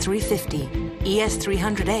ES350,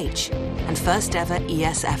 ES300H, and first ever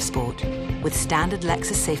ES F Sport with standard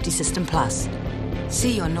Lexus Safety System Plus.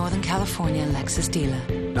 See your Northern California Lexus dealer.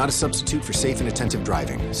 Not a substitute for safe and attentive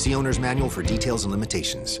driving. See owner's manual for details and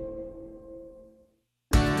limitations.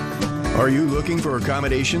 Are you looking for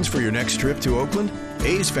accommodations for your next trip to Oakland?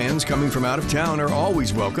 A's fans coming from out of town are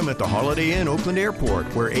always welcome at the Holiday Inn Oakland Airport,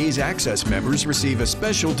 where A's Access members receive a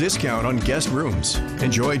special discount on guest rooms.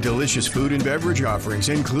 Enjoy delicious food and beverage offerings,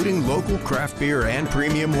 including local craft beer and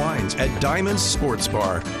premium wines at Diamond's Sports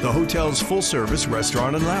Bar, the hotel's full-service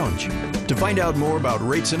restaurant and lounge. To find out more about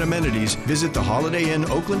rates and amenities, visit the Holiday Inn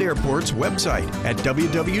Oakland Airport's website at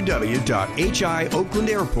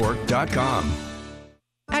www.hioaklandairport.com.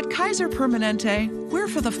 At Kaiser Permanente, we're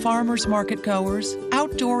for the farmers market goers,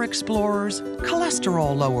 outdoor explorers,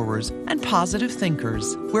 cholesterol lowerers, and positive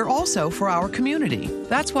thinkers. We're also for our community.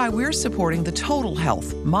 That's why we're supporting the total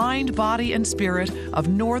health, mind, body, and spirit of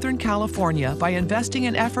Northern California by investing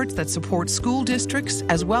in efforts that support school districts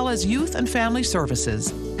as well as youth and family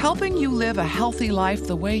services, helping you live a healthy life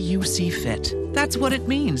the way you see fit. That's what it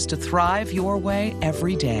means to thrive your way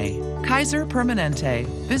every day. Kaiser Permanente.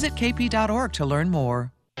 Visit kp.org to learn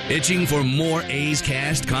more. Itching for more A's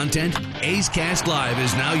Cast content? A's Cast Live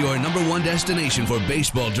is now your #1 destination for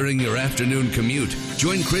baseball during your afternoon commute.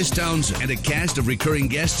 Join Chris Townsend and a cast of recurring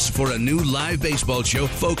guests for a new live baseball show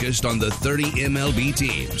focused on the 30 MLB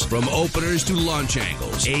teams. From openers to launch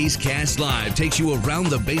angles, A's Cast Live takes you around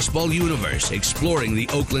the baseball universe, exploring the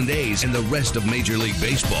Oakland A's and the rest of Major League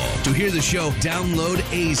Baseball. To hear the show, download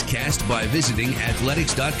A's Cast by visiting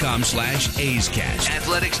athletics.com/A'sCast.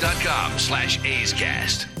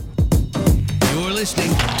 Athletics.com/A'sCast. You're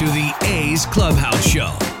listening to the A's Clubhouse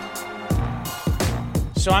Show.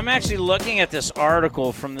 So I'm actually looking at this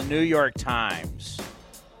article from the New York Times,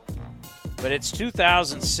 but it's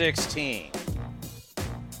 2016,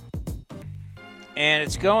 and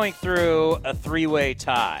it's going through a 3-way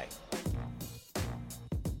tie,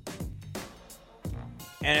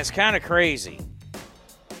 and it's kind of crazy.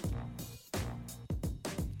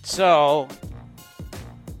 So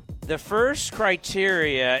the first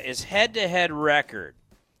criteria is head-to-head record.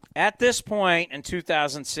 At this point in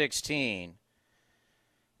 2016,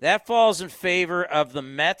 that falls in favor of the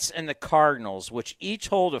Mets and the Cardinals, which each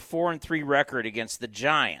hold a 4-3 record against the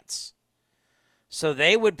Giants. So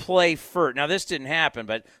they would play first. Now, this didn't happen,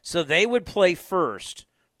 but so they would play first,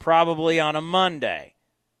 probably on a Monday.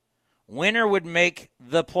 Winner would make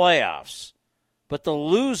the playoffs, but the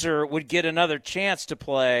loser would get another chance to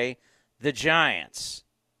play the Giants.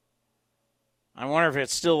 I wonder if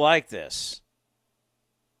it's still like this.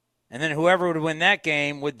 And then whoever would win that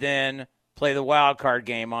game would then play the wild card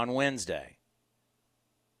game on Wednesday.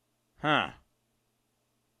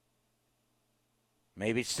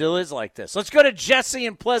 Maybe it still is like this. Let's go to Jesse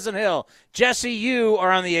in Pleasant Hill. Jesse, you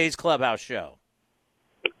are on the A's Clubhouse Show.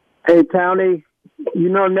 Hey, Townie. You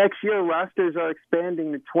know, next year rosters are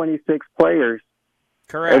expanding to 26 players.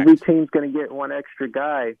 Correct. Every team's going to get one extra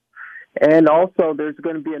guy. And also, there's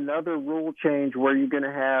going to be another rule change where you're going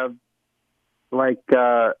to have, like,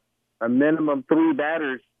 a minimum 3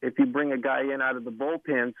 batters if you bring a guy in out of the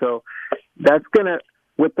bullpen. So that's going to,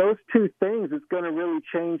 with those two things, it's going to really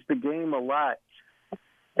change the game a lot.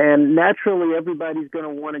 And naturally, everybody's going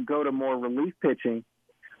to want to go to more relief pitching.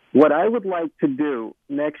 What I would like to do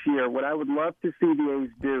next year, what I would love to see the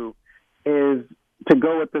A's do, is to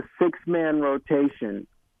go with the 6-man rotation,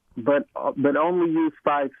 but only use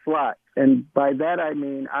 5 slots. And by that I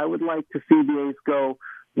mean I would like to see the A's go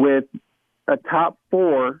with a top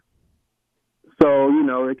 4. So,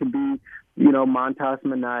 it could be, Montas,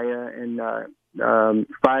 Minaya, and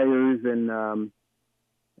Fires, and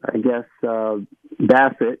I guess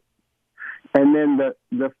Bassett. And then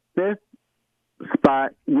the 5th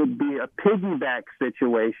spot would be a piggyback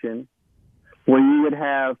situation where you would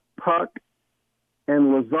have Puck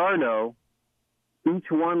and Luzardo. Each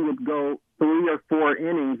one would go 3 or 4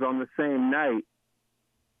 innings on the same night.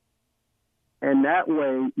 And that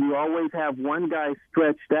way, you always have one guy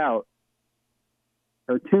stretched out,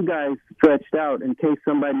 or 2 guys stretched out in case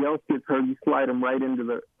somebody else gets hurt. You slide them right into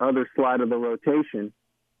the other slot of the rotation.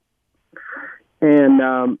 And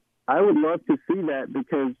I would love to see that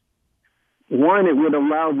because, one, it would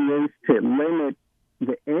allow the A's to limit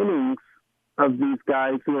the innings of these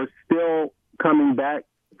guys who are still coming back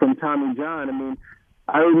from Tommy John. I mean,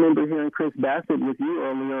 I remember hearing Chris Bassett with you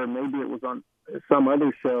earlier, or maybe it was on some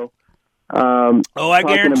other show. I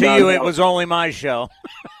guarantee you it was only my show.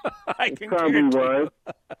 I can probably was.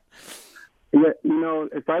 Yeah,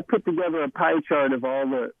 if I put together a pie chart of all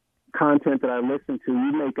the content that I listen to,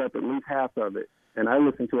 you make up at least half of it. And I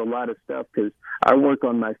listen to a lot of stuff because I work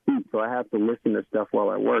on my feet, so I have to listen to stuff while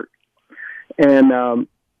I work. And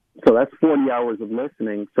so that's 40 hours of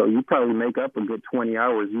listening. So you probably make up a good 20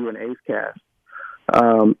 hours, you and A's Cast.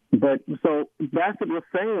 But so Bassett was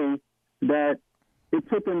saying that it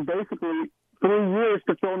took him basically 3 years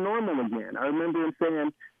to feel normal again. I remember him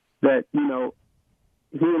saying that,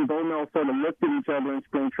 he and Bowmel sort of looked at each other in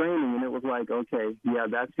spring training, and it was like, okay, yeah,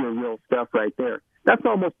 that's your real stuff right there. That's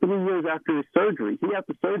almost 3 years after his surgery. He had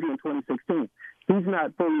the surgery in 2016. He's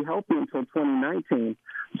not fully healthy until 2019.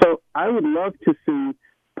 So I would love to see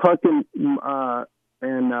Puck and the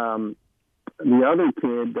other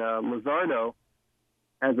kid, Luzardo,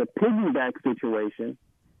 as a piggyback situation.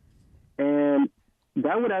 And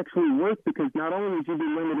that would actually work because not only would you be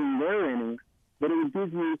limiting their innings, but it would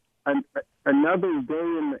give you another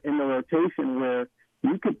day in the rotation where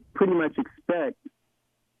you could pretty much expect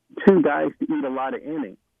 2 guys to eat a lot of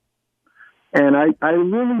innings. And I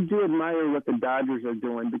really do admire what the Dodgers are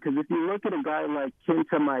doing because if you look at a guy like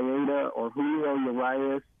Kenta Maeda or Julio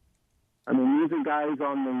Urias, I mean, these are guys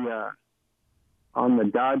on the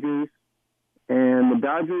Dodgers, and the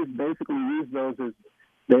Dodgers basically use those as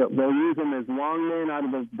they'll use them as long men out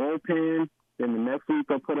of the bullpen. Then the next week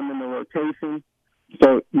they'll put them in the rotation.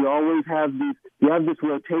 So you always have this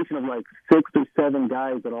rotation of like 6 or 7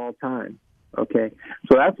 guys at all times. Okay,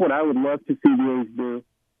 so that's what I would love to see the A's do,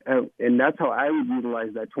 and that's how I would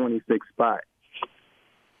utilize that 26th spot.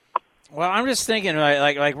 Well, I'm just thinking,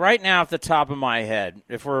 like right now, off the top of my head,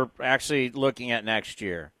 if we're actually looking at next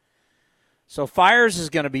year, so Fires is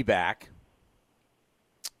going to be back.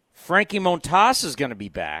 Frankie Montas is going to be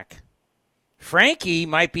back. Frankie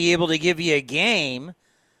might be able to give you a game.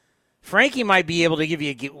 Frankie might be able to give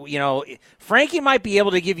you, Frankie might be able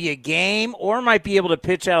to give you a game or might be able to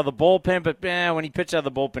pitch out of the bullpen, but when he pitched out of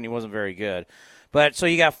the bullpen, he wasn't very good. But so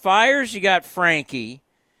you got Fires, you got Frankie,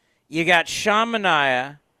 you got Sean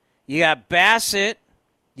Manaea, you got Bassett,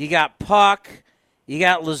 you got Puck, you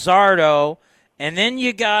got Luzardo, and then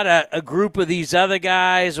you got a group of these other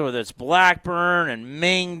guys, whether it's Blackburn and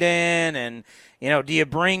Mingden, and, do you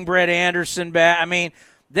bring Brett Anderson back? I mean,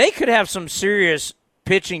 they could have some serious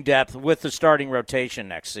pitching depth with the starting rotation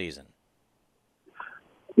next season.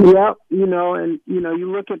 Yeah, and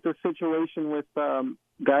you look at the situation with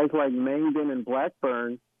guys like Mangden and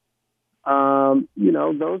Blackburn.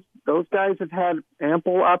 Those guys have had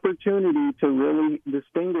ample opportunity to really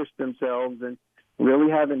distinguish themselves and really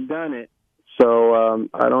haven't done it. So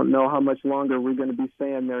I don't know how much longer we're going to be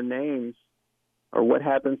saying their names or what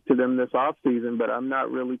happens to them this offseason, but I'm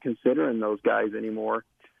not really considering those guys anymore.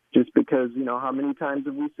 Just because, how many times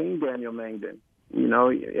have we seen Daniel Mangden?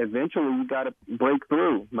 Eventually you got to break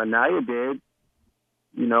through. Minaya did.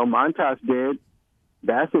 Montas did.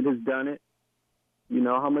 Bassett has done it.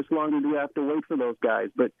 How much longer do you have to wait for those guys?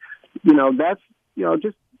 But, that's,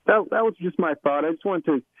 that was just my thought. I just wanted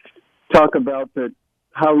to talk about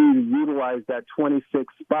how we utilize that 26th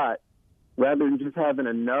spot rather than just having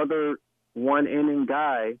another one-inning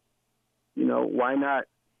guy. Why not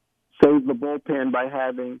save the bullpen by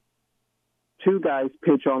having 2 guys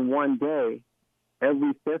pitch on one day,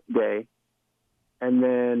 every 5th day, and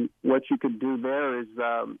then what you could do there is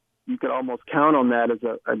you could almost count on that as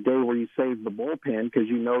a day where you save the bullpen because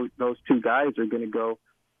those 2 guys are going to go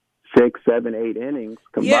 6, 7, 8 innings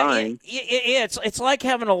combined. Yeah, it's like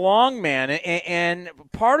having a long man, and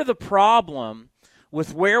part of the problem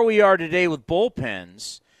with where we are today with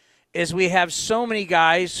bullpens is we have so many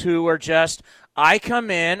guys who are just, I come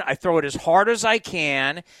in, I throw it as hard as I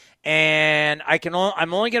can, and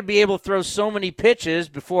I'm only going to be able to throw so many pitches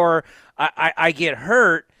before I get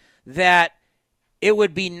hurt, that it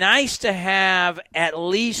would be nice to have at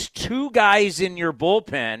least two guys in your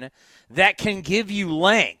bullpen that can give you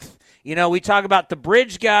length. You know, we talk about the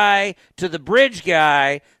bridge guy to the bridge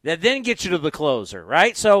guy that then gets you to the closer,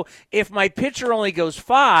 right? So if my pitcher only goes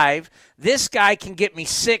 5, this guy can get me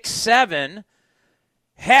 6, 7.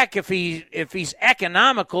 Heck, if he's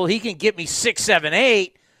economical, he can get me 6, 7,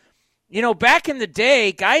 8. You know, back in the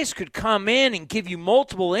day, guys could come in and give you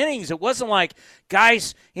multiple innings. It wasn't like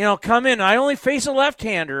guys, you know, come in, I only face a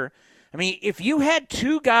left-hander. I mean, if you had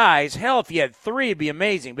 2 guys, hell, if you had 3, it'd be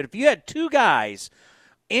amazing. But if you had 2 guys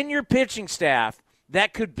in your pitching staff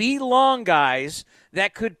that could be long guys,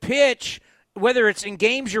 that could pitch, whether it's in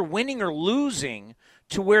games you're winning or losing,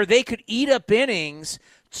 to where they could eat up innings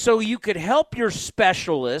so you could help your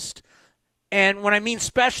specialist. And when I mean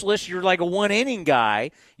specialist, you're like a one-inning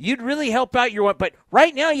guy. You'd really help out your one. But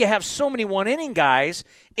right now you have so many one-inning guys,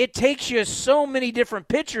 it takes you so many different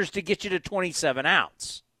pitchers to get you to 27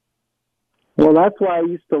 outs. Well, that's why I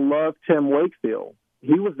used to love Tim Wakefield.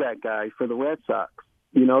 He was that guy for the Red Sox.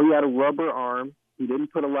 You know, he had a rubber arm. He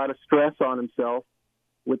didn't put a lot of stress on himself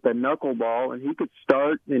with the knuckleball, and he could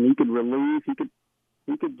start and he could relieve. He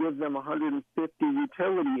could give them 150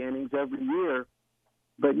 utility innings every year.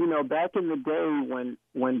 But, you know, back in the day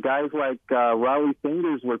when guys like Raleigh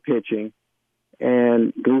Fingers were pitching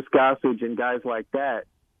and Goose Gossage and guys like that,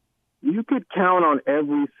 you could count on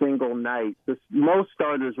every single night. Most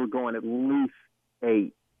starters were going at least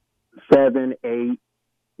 8, 7, 8,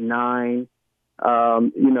 9.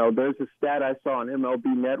 You know, there's a stat I saw on MLB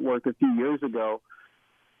Network a few years ago.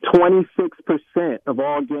 26% of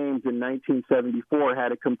all games in 1974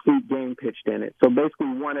 had a complete game pitched in it. So basically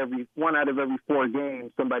one out of every 4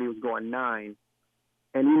 games, somebody was going 9.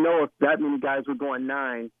 And you know, if that many guys were going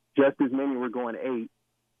 9, just as many were going 8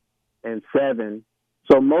 and 7.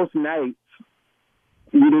 So most nights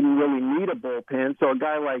you didn't really need a bullpen. So a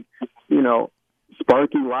guy like, you know,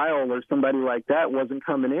 Sparky Lyle or somebody like that wasn't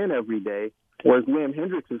coming in every day, whereas Liam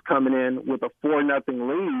Hendricks is coming in with a 4-0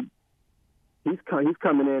 lead. He's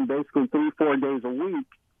coming in basically 3-4 days a week.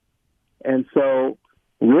 And so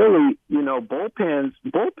really, you know, bullpens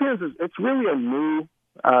it's really a new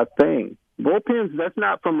thing. Bullpens, that's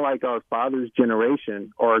not from like our father's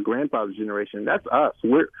generation or our grandfather's generation. That's us.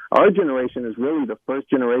 Our generation is really the first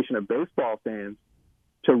generation of baseball fans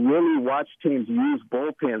to really watch teams use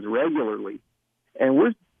bullpens regularly.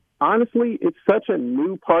 And honestly, it's such a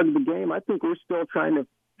new part of the game. I think we're still trying to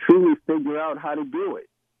truly figure out how to do it.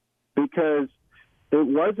 Because it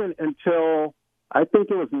wasn't until, I think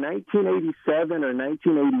it was 1987 or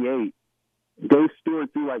 1988, Dave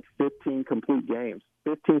Stewart threw like 15 complete games.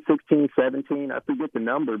 15, 16, 17, I forget the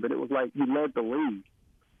number, but it was like he led the league.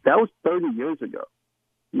 That was 30 years ago.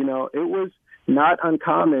 You know, it was not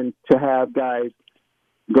uncommon to have guys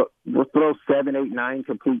throw 7, 8, 9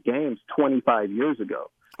 complete games 25 years ago.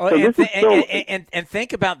 Oh, so and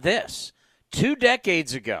think about this. 2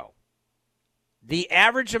 decades ago, the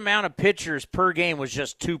average amount of pitchers per game was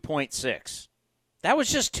just 2.6. That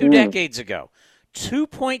was just 2 decades ago.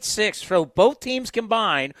 2.6. So both teams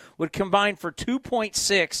combined would combine for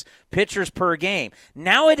 2.6 pitchers per game.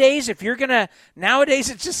 Nowadays, it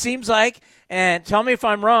just seems like, and tell me if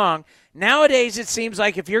I'm wrong, nowadays it seems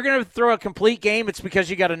like if you're going to throw a complete game, it's because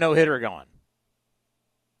you got a no-hitter going.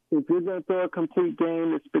 If you're going to throw a complete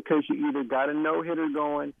game, it's because you either got a no-hitter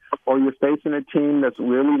going or you're facing a team that's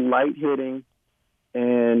really light hitting.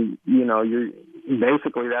 And, you know,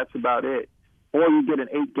 basically that's about it. Or you get an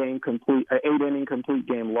 8-inning complete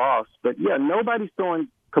game loss. But, yeah, nobody's throwing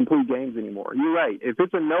complete games anymore. You're right. If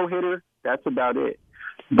it's a no-hitter, that's about it.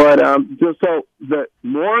 But so the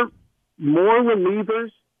more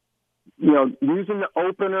relievers, you know, using the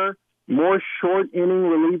opener, more short-inning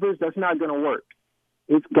relievers, that's not going to work.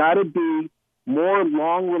 It's got to be more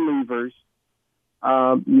long relievers.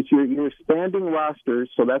 You're expanding rosters,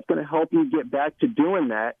 so that's going to help you get back to doing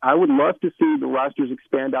that. I would love to see the rosters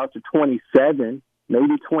expand out to 27,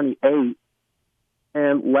 maybe 28,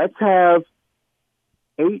 and let's have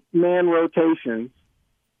 8-man rotations.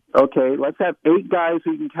 Okay, let's have 8 guys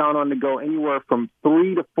who you can count on to go anywhere from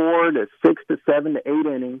 3 to 4 to 6 to 7 to 8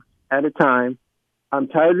 innings at a time. I'm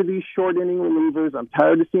tired of these short inning relievers. I'm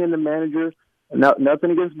tired of seeing the manager.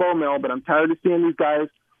 Nothing against Bowmel, but I'm tired of seeing these guys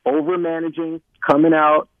over-managing, coming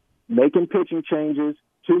out, making pitching changes,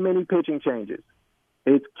 too many pitching changes.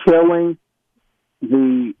 It's killing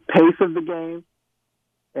the pace of the game,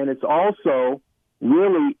 and it's also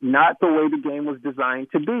really not the way the game was designed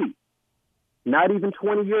to be. Not even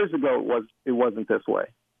 20 years ago it wasn't this way.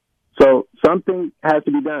 So something has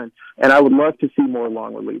to be done, and I would love to see more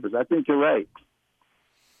long relievers. I think you're right.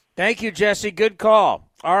 Thank you, Jesse. Good call.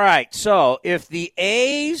 All right, so if the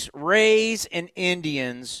A's, Rays, and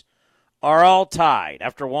Indians are all tied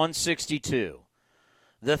after 162,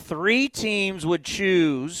 the three teams would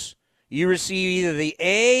choose. You receive either the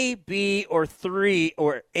A, B, or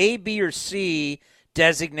C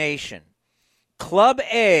designation. Club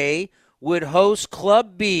A would host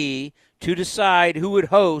Club B to decide who would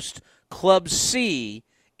host Club C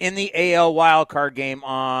in the AL wildcard game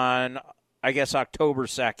on, I guess, October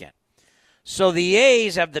 2nd. So the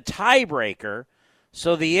A's have the tiebreaker.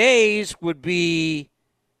 So the A's would be,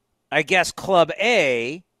 I guess, Club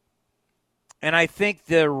A. And I think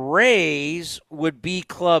the Rays would be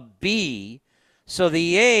Club B. So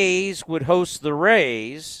the A's would host the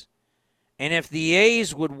Rays. And if the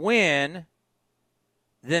A's would win,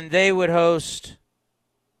 then they would host.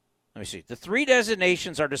 Let me see. The three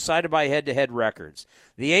designations are decided by head-to-head records.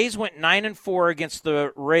 The A's went 9-4 against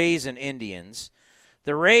the Rays and Indians.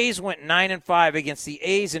 The Rays went 9-5 against the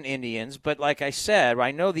A's and Indians. But like I said,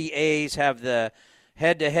 I know the A's have the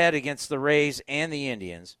head-to-head against the Rays and the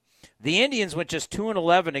Indians. The Indians went just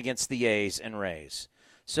 2-11 against the A's and Rays.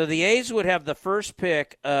 So the A's would have the first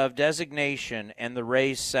pick of designation and the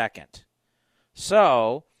Rays second.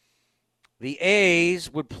 So the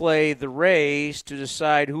A's would play the Rays to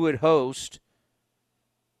decide who would host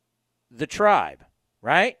the Tribe,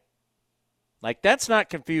 right? Like, that's not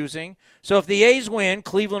confusing. So if the A's win,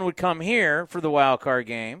 Cleveland would come here for the wild card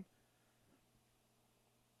game.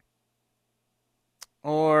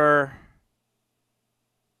 Or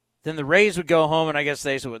then the Rays would go home, and I guess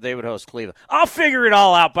they would host Cleveland. I'll figure it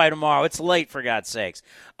all out by tomorrow. It's late, for God's sakes.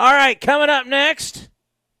 All right, coming up next,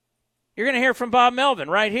 you're going to hear from Bob Melvin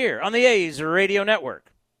right here on the A's Radio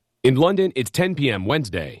Network. In London, it's 10 p.m.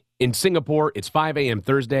 Wednesday. In Singapore, it's 5 a.m.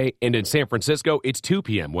 Thursday. And in San Francisco, it's 2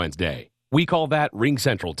 p.m. Wednesday. We call that Ring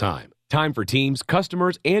Central Time. Time for teams,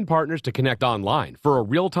 customers, and partners to connect online for a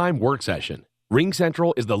real-time work session. Ring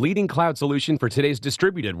Central is the leading cloud solution for today's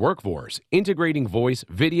distributed workforce, integrating voice,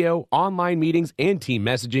 video, online meetings, and team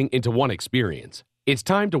messaging into one experience. It's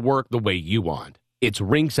time to work the way you want. It's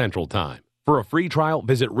Ring Central Time. For a free trial,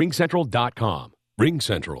 visit ringcentral.com. Ring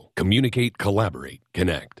Central. Communicate, collaborate,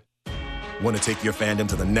 connect. Want to take your fandom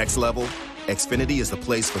to the next level? Xfinity is the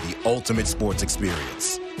place for the ultimate sports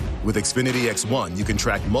experience. With Xfinity X1, you can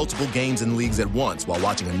track multiple games and leagues at once while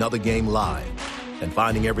watching another game live. And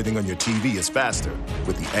finding everything on your TV is faster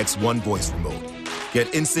with the X1 voice remote.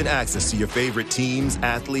 Get instant access to your favorite teams,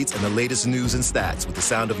 athletes, and the latest news and stats with the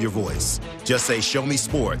sound of your voice. Just say, "Show me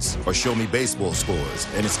sports," or "Show me baseball scores,"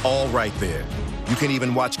 and it's all right there. You can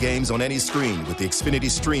even watch games on any screen with the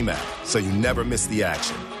Xfinity Stream app, so you never miss the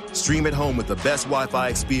action. Stream at home with the best Wi-Fi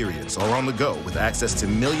experience or on the go with access to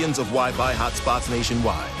millions of Wi-Fi hotspots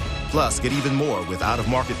nationwide. Plus, get even more with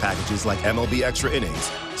out-of-market packages like MLB Extra Innings,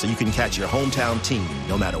 so you can catch your hometown team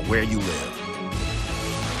no matter where you live.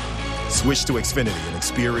 Switch to Xfinity and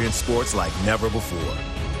experience sports like never before.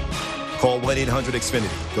 Call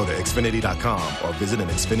 1-800-XFINITY, go to Xfinity.com, or visit an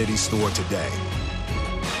Xfinity store today.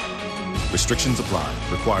 Restrictions apply.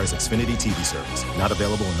 Requires Xfinity TV service. Not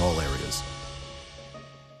available in all areas.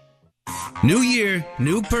 New year,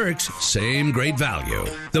 new perks, same great value.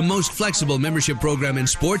 The most flexible membership program in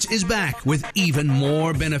sports is back with even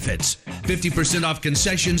more benefits. 50% off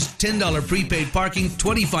concessions, $10 prepaid parking,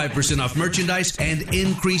 25% off merchandise, and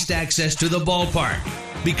increased access to the ballpark.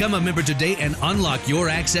 Become a member today and unlock your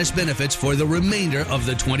access benefits for the remainder of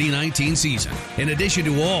the 2019 season, in addition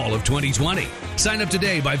to all of 2020. Sign up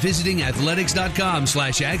today by visiting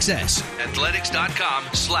athletics.com/access.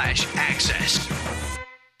 Athletics.com/access.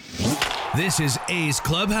 This is A's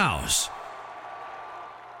Clubhouse.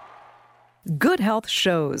 Good health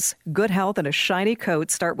shows. Good health and a shiny coat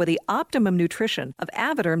start with the optimum nutrition of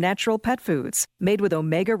Avoderm Natural Pet Foods. Made with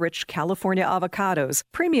omega-rich California avocados,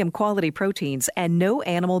 premium quality proteins, and no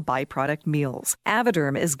animal byproduct meals.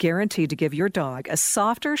 Avoderm is guaranteed to give your dog a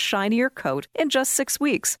softer, shinier coat in just 6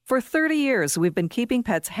 weeks. For 30 years, we've been keeping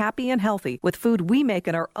pets happy and healthy with food we make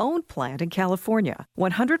in our own plant in California.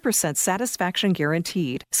 100% satisfaction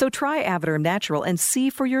guaranteed. So try Avoderm Natural and see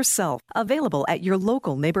for yourself. Available at your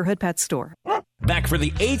local neighborhood pet store. Back for the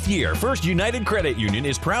 8th year, First United Credit Union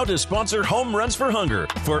is proud to sponsor Home Runs for Hunger.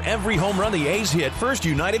 For every home run the A's hit, First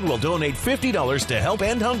United will donate $50 to help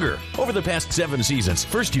end hunger. Over the past 7 seasons,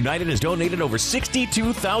 First United has donated over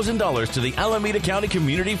 $62,000 to the Alameda County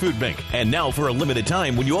Community Food Bank. And now, for a limited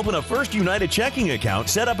time, when you open a First United checking account,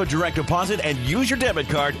 set up a direct deposit, and use your debit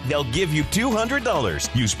card, they'll give you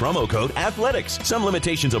 $200. Use promo code ATHLETICS. Some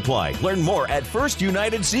limitations apply. Learn more at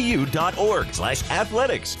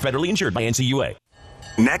firstunitedcu.org/athletics. Federally insured by NCUA.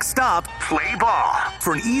 Next stop, play ball.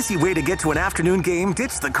 For an easy way to get to an afternoon game,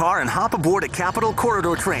 ditch the car and hop aboard a Capital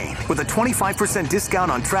Corridor train with a 25%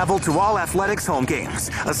 discount on travel to all athletics home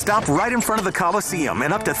games. A stop right in front of the Coliseum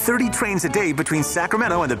and up to 30 trains a day between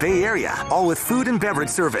Sacramento and the Bay Area, all with food and beverage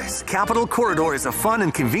service. Capital Corridor is a fun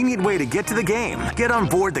and convenient way to get to the game. Get on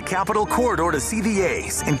board the Capital Corridor to see the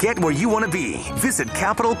A's and get where you want to be. Visit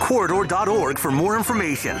capitalcorridor.org for more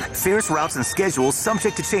information. Fares, routes, and schedules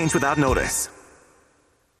subject to change without notice.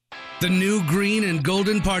 The new Green and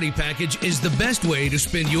Golden Party Package is the best way to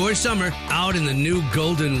spend your summer out in the new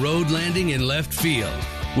Golden Road Landing in left field.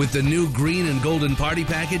 With the new Green and Golden Party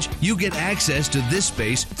Package, you get access to this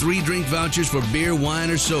space, 3 drink vouchers for beer, wine,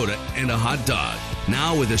 or soda, and a hot dog.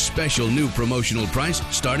 Now with a special new promotional price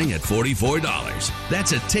starting at $44.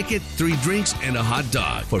 That's a ticket, 3 drinks, and a hot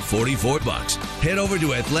dog for $44. Head over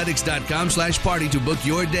to athletics.com/party to book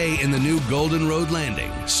your day in the new Golden Road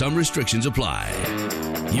Landing. Some restrictions apply.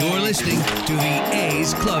 You're listening to the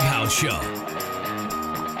A's Clubhouse Show.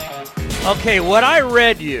 Okay, what I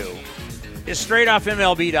read you is straight off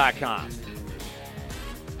MLB.com.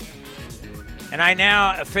 And I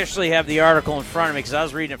now officially have the article in front of me because I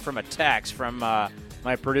was reading it from a text from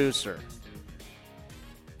my producer.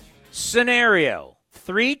 Scenario: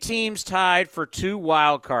 3 teams tied for 2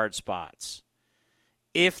 wild card spots.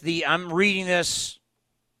 I'm reading this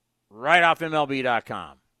right off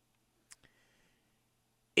MLB.com.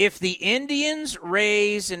 If the Indians,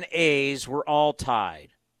 Rays, and A's were all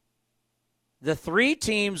tied, the 3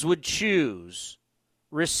 teams would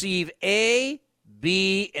receive A,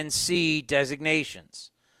 B, and C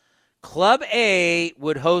designations. Club A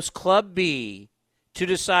would host Club B to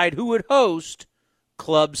decide who would host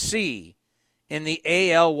Club C in the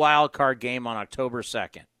AL wildcard game on October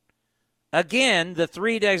 2nd. Again, the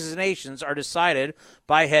 3 designations are decided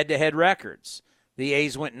by head-to-head records. The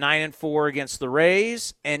A's went 9-4 against the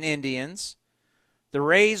Rays and Indians. The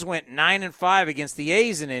Rays went 9-5 against the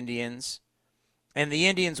A's and Indians. And the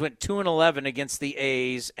Indians went 2-11 against the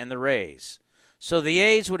A's and the Rays. So the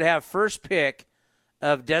A's would have first pick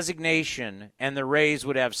of designation, and the Rays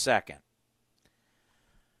would have second.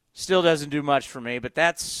 Still doesn't do much for me, but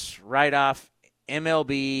that's right off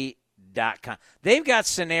MLB.com. They've got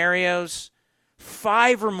scenarios,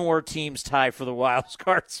 5 or more teams tie for the wild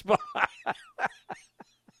card spot.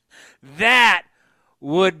 That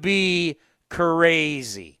would be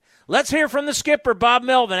crazy. Let's hear from the skipper, Bob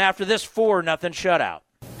Melvin, after this 4-0 shutout.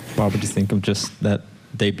 Bob, what do you think of just that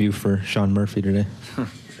debut for Sean Murphy today?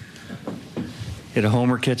 Hit a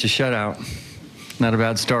homer, catch a shutout. Not a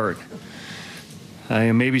bad start.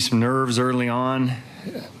 Maybe some nerves early on.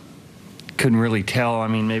 Couldn't really tell,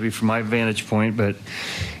 maybe from my vantage point, but,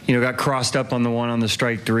 got crossed up on the one on the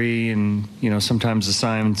strike 3, and, sometimes the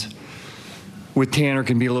signs with Tanner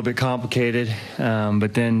can be a little bit complicated,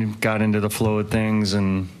 but then got into the flow of things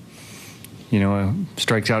and,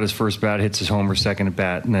 strikes out his first bat, hits his homer second at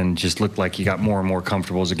bat, and then just looked like he got more and more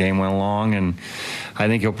comfortable as the game went along. And I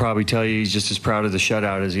think he'll probably tell you he's just as proud of the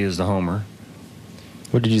shutout as he is the homer.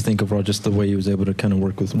 What did you think overall, just the way he was able to kind of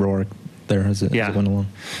work with Roark there as it went along?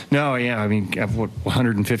 No,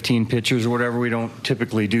 115 pitchers or whatever. We don't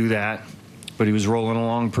typically do that, but he was rolling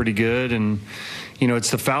along pretty good. And,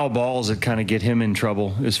 it's the foul balls that kind of get him in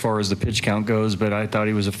trouble as far as the pitch count goes, but I thought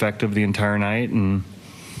he was effective the entire night. And,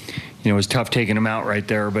 it was tough taking him out right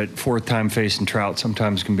there, but 4th time facing Trout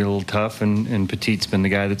sometimes can be a little tough, and Petit's been the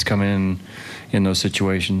guy that's come in those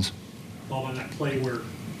situations. Well, on that play where,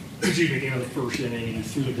 at the end of the first inning, he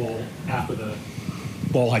threw the ball after the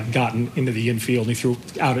ball had gotten into the infield, and he threw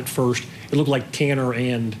out at first. It looked like Tanner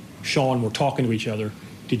and Sean were talking to each other.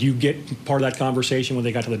 Did you get part of that conversation when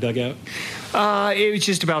they got to the dugout? It was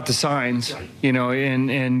just about the signs, right.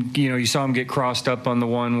 And you saw him get crossed up on the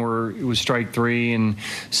one where it was strike 3. And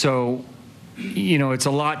so, it's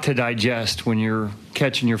a lot to digest when you're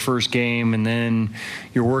catching your first game and then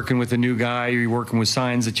you're working with a new guy, you're working with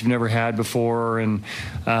signs that you've never had before. And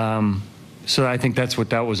so I think that's what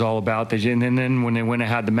that was all about. And then when they went and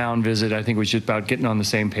had the mound visit, I think it was just about getting on the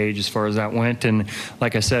same page as far as that went. And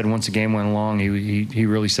like I said, once the game went along, he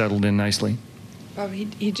really settled in nicely. Bob,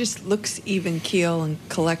 he just looks even keel and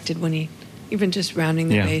collected when he even just rounding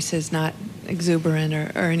the bases, not exuberant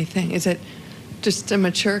or anything? Is it just a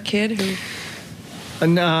mature kid who?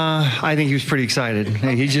 I think he was pretty excited.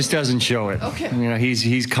 He just doesn't show it. Okay. You know,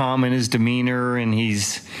 he's calm in his demeanor, and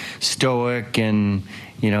he's stoic, and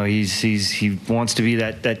you know, he wants to be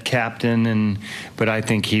that captain, but I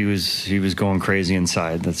think he was going crazy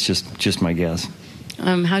inside. That's just my guess.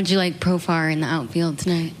 How did you like Profar in the outfield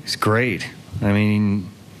tonight? It's great. I mean,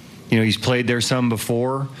 you know, he's played there some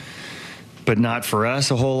before, but not for us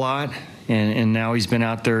a whole lot. And now he's been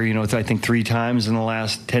out there, you know, I think 3 times in the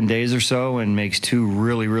last 10 days or so, and makes 2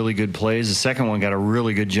 really, really good plays. The second one got a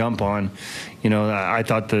really good jump on. You know, I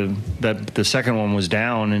thought that the second one was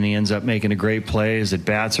down, and he ends up making a great play. His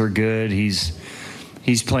at-bats are good. He's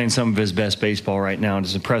playing some of his best baseball right now, and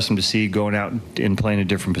it's impressive to see going out and playing a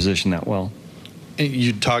different position that well.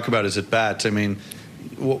 You talk about his at-bats. I mean,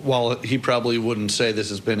 while he probably wouldn't say this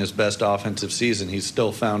has been his best offensive season, he's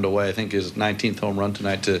still found a way. I think his 19th home run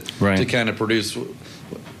tonight to kind of produce.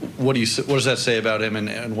 What does that say about him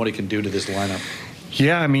and what he can do to this lineup?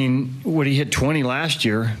 Yeah, I mean, he hit 20 last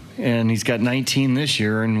year, and he's got 19 this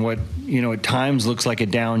year, and what, you know, at times looks like a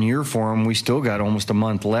down year for him. We still got almost a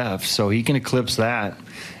month left, so he can eclipse that.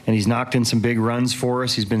 And he's knocked in some big runs for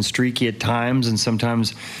us. He's been streaky at times, and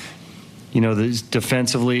sometimes, you know,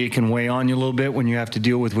 defensively it can weigh on you a little bit when you have to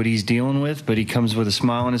deal with what he's dealing with, but he comes with a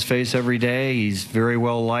smile on his face every day. He's very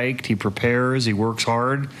well liked. He prepares. He works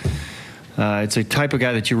hard. It's a type of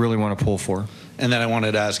guy that you really want to pull for. And then I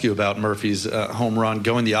wanted to ask you about Murphy's home run,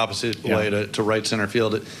 going the opposite way to right center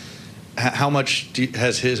field. How much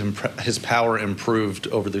has his power improved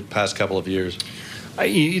over the past couple of years?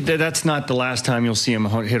 That's not the last time you'll see him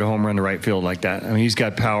hit a home run to right field like that. I mean, he's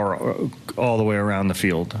got power all the way around the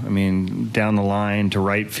field. I mean, down the line to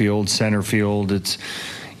right field, center field. It's,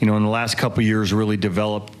 you know, in the last couple of years really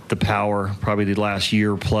developed the power, probably the last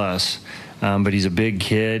year plus. But he's a big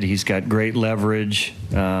kid. He's got great leverage.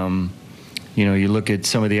 You know, you look at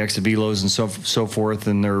some of the exit velos and so forth,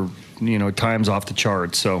 and they're, you know, times off the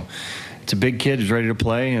charts. So it's a big kid. He's ready to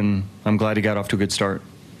play, and I'm glad he got off to a good start.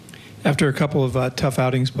 After a couple of tough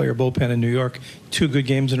outings by your bullpen in New York, 2 good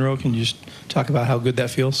games in a row, can you just talk about how good that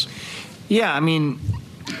feels? Yeah, I mean,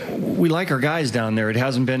 we like our guys down there. It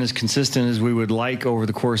hasn't been as consistent as we would like over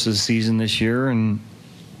the course of the season this year. And,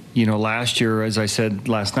 you know, last year, as I said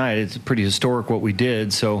last night, it's pretty historic what we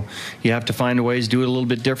did. So you have to find ways to do it a little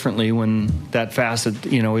bit differently when that facet,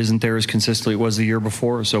 you know, isn't there as consistently it was the year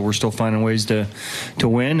before. So we're still finding ways to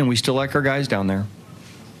win, and we still like our guys down there.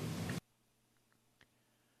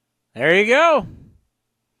 There you go.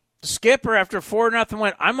 Skipper, after 4-0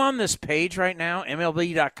 win. I'm on this page right now,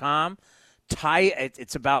 MLB.com.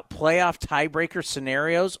 It's about playoff tiebreaker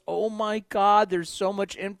scenarios. Oh, my God, there's so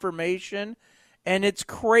much information, and it's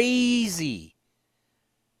crazy.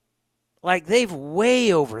 Like, they've way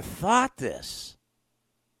overthought this.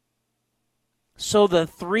 So the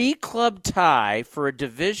 3-club tie for a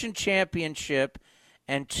division championship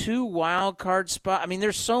and 2 wild card spots. I mean,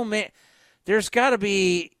 there's so many. There's got to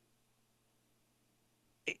be.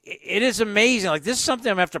 It is amazing. Like, this is something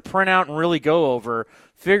I'm going to have to print out and really go over,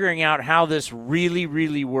 figuring out how this really,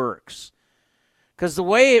 really works. Because the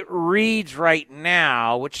way it reads right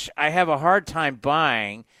now, which I have a hard time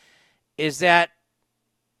buying, is that,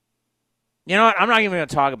 you know what, I'm not even going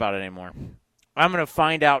to talk about it anymore. I'm going to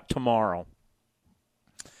find out tomorrow.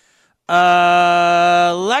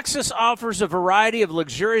 Lexus offers a variety of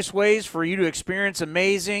luxurious ways for you to experience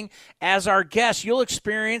amazing. As our guest, you'll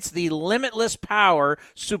experience the limitless power,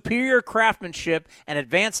 superior craftsmanship, and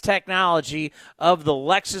advanced technology of the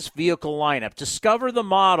Lexus vehicle lineup. Discover the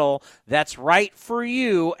model that's right for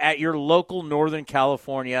you at your local Northern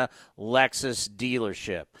California Lexus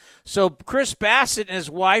dealership. So Chris Bassett and his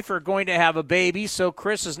wife are going to have a baby, so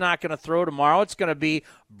Chris is not going to throw tomorrow. It's going to be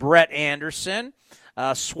Brett Anderson.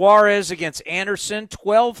 Suarez against Anderson,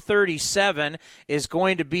 12:37 is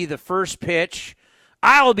going to be the first pitch.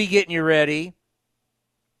 I'll be getting you ready.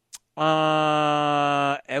 It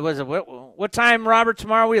was what time, Robert,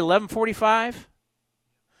 tomorrow? We 11:45?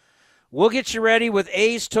 We'll get you ready with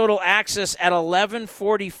A's Total Access at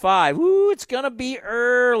 11:45. Ooh, it's going to be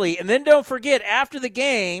early. And then don't forget, after the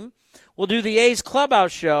game, we'll do the A's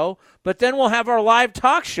Clubhouse show, but then we'll have our live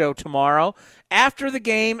talk show tomorrow after the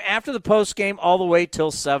game, after the post game, all the way till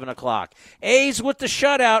 7 o'clock. A's with the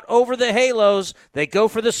shutout over the Halos. They go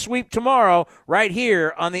for the sweep tomorrow right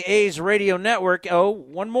here on the A's Radio Network. Oh,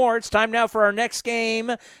 one more. It's time now for our next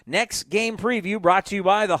game. Next game preview brought to you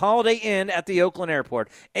by the Holiday Inn at the Oakland Airport.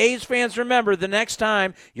 A's fans, remember, the next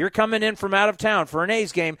time you're coming in from out of town for an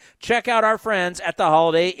A's game, check out our friends at the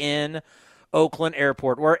Holiday Inn Oakland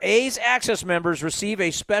Airport, where A's Access members receive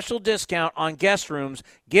a special discount on guest rooms.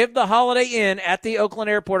 Give the Holiday Inn at the Oakland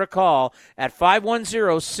Airport a call at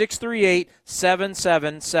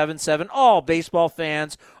 510-638-7777. All baseball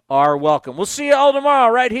fans are welcome. We'll see you all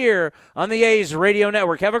tomorrow right here on the A's Radio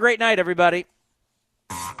Network. Have a great night, everybody.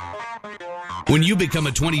 When you become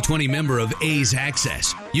a 2020 member of A's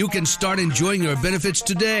Access, you can start enjoying your benefits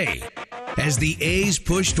today. As the A's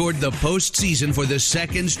push toward the postseason for the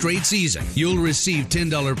second straight season, you'll receive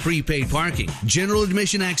 $10 prepaid parking, general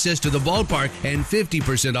admission access to the ballpark, and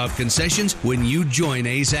 50% off concessions when you join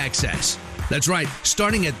A's Access. That's right,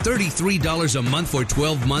 starting at $33 a month for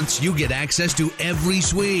 12 months, you get access to every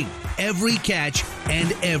swing, every catch,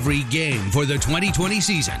 and every game for the 2020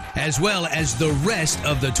 season, as well as the rest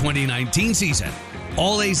of the 2019 season.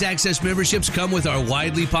 All A's Access memberships come with our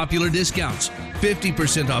widely popular discounts: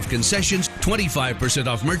 50% off concessions, 25%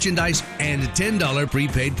 off merchandise, and $10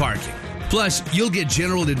 prepaid parking. Plus, you'll get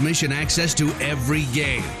general admission access to every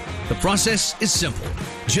game. The process is simple.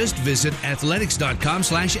 Just visit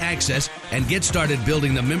athletics.com/access and get started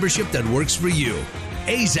building the membership that works for you.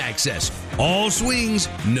 A's Access. All swings,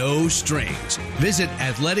 no strings. Visit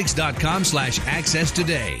athletics.com/access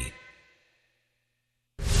today.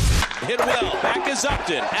 Hit well. Back is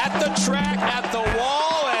Upton. At the track, at the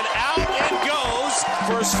wall, and out it goes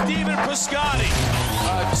for Stephen Piscotty.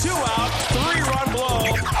 A 2-out, 3-run blow.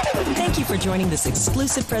 Thank you for joining this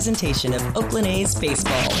exclusive presentation of Oakland A's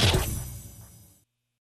Baseball.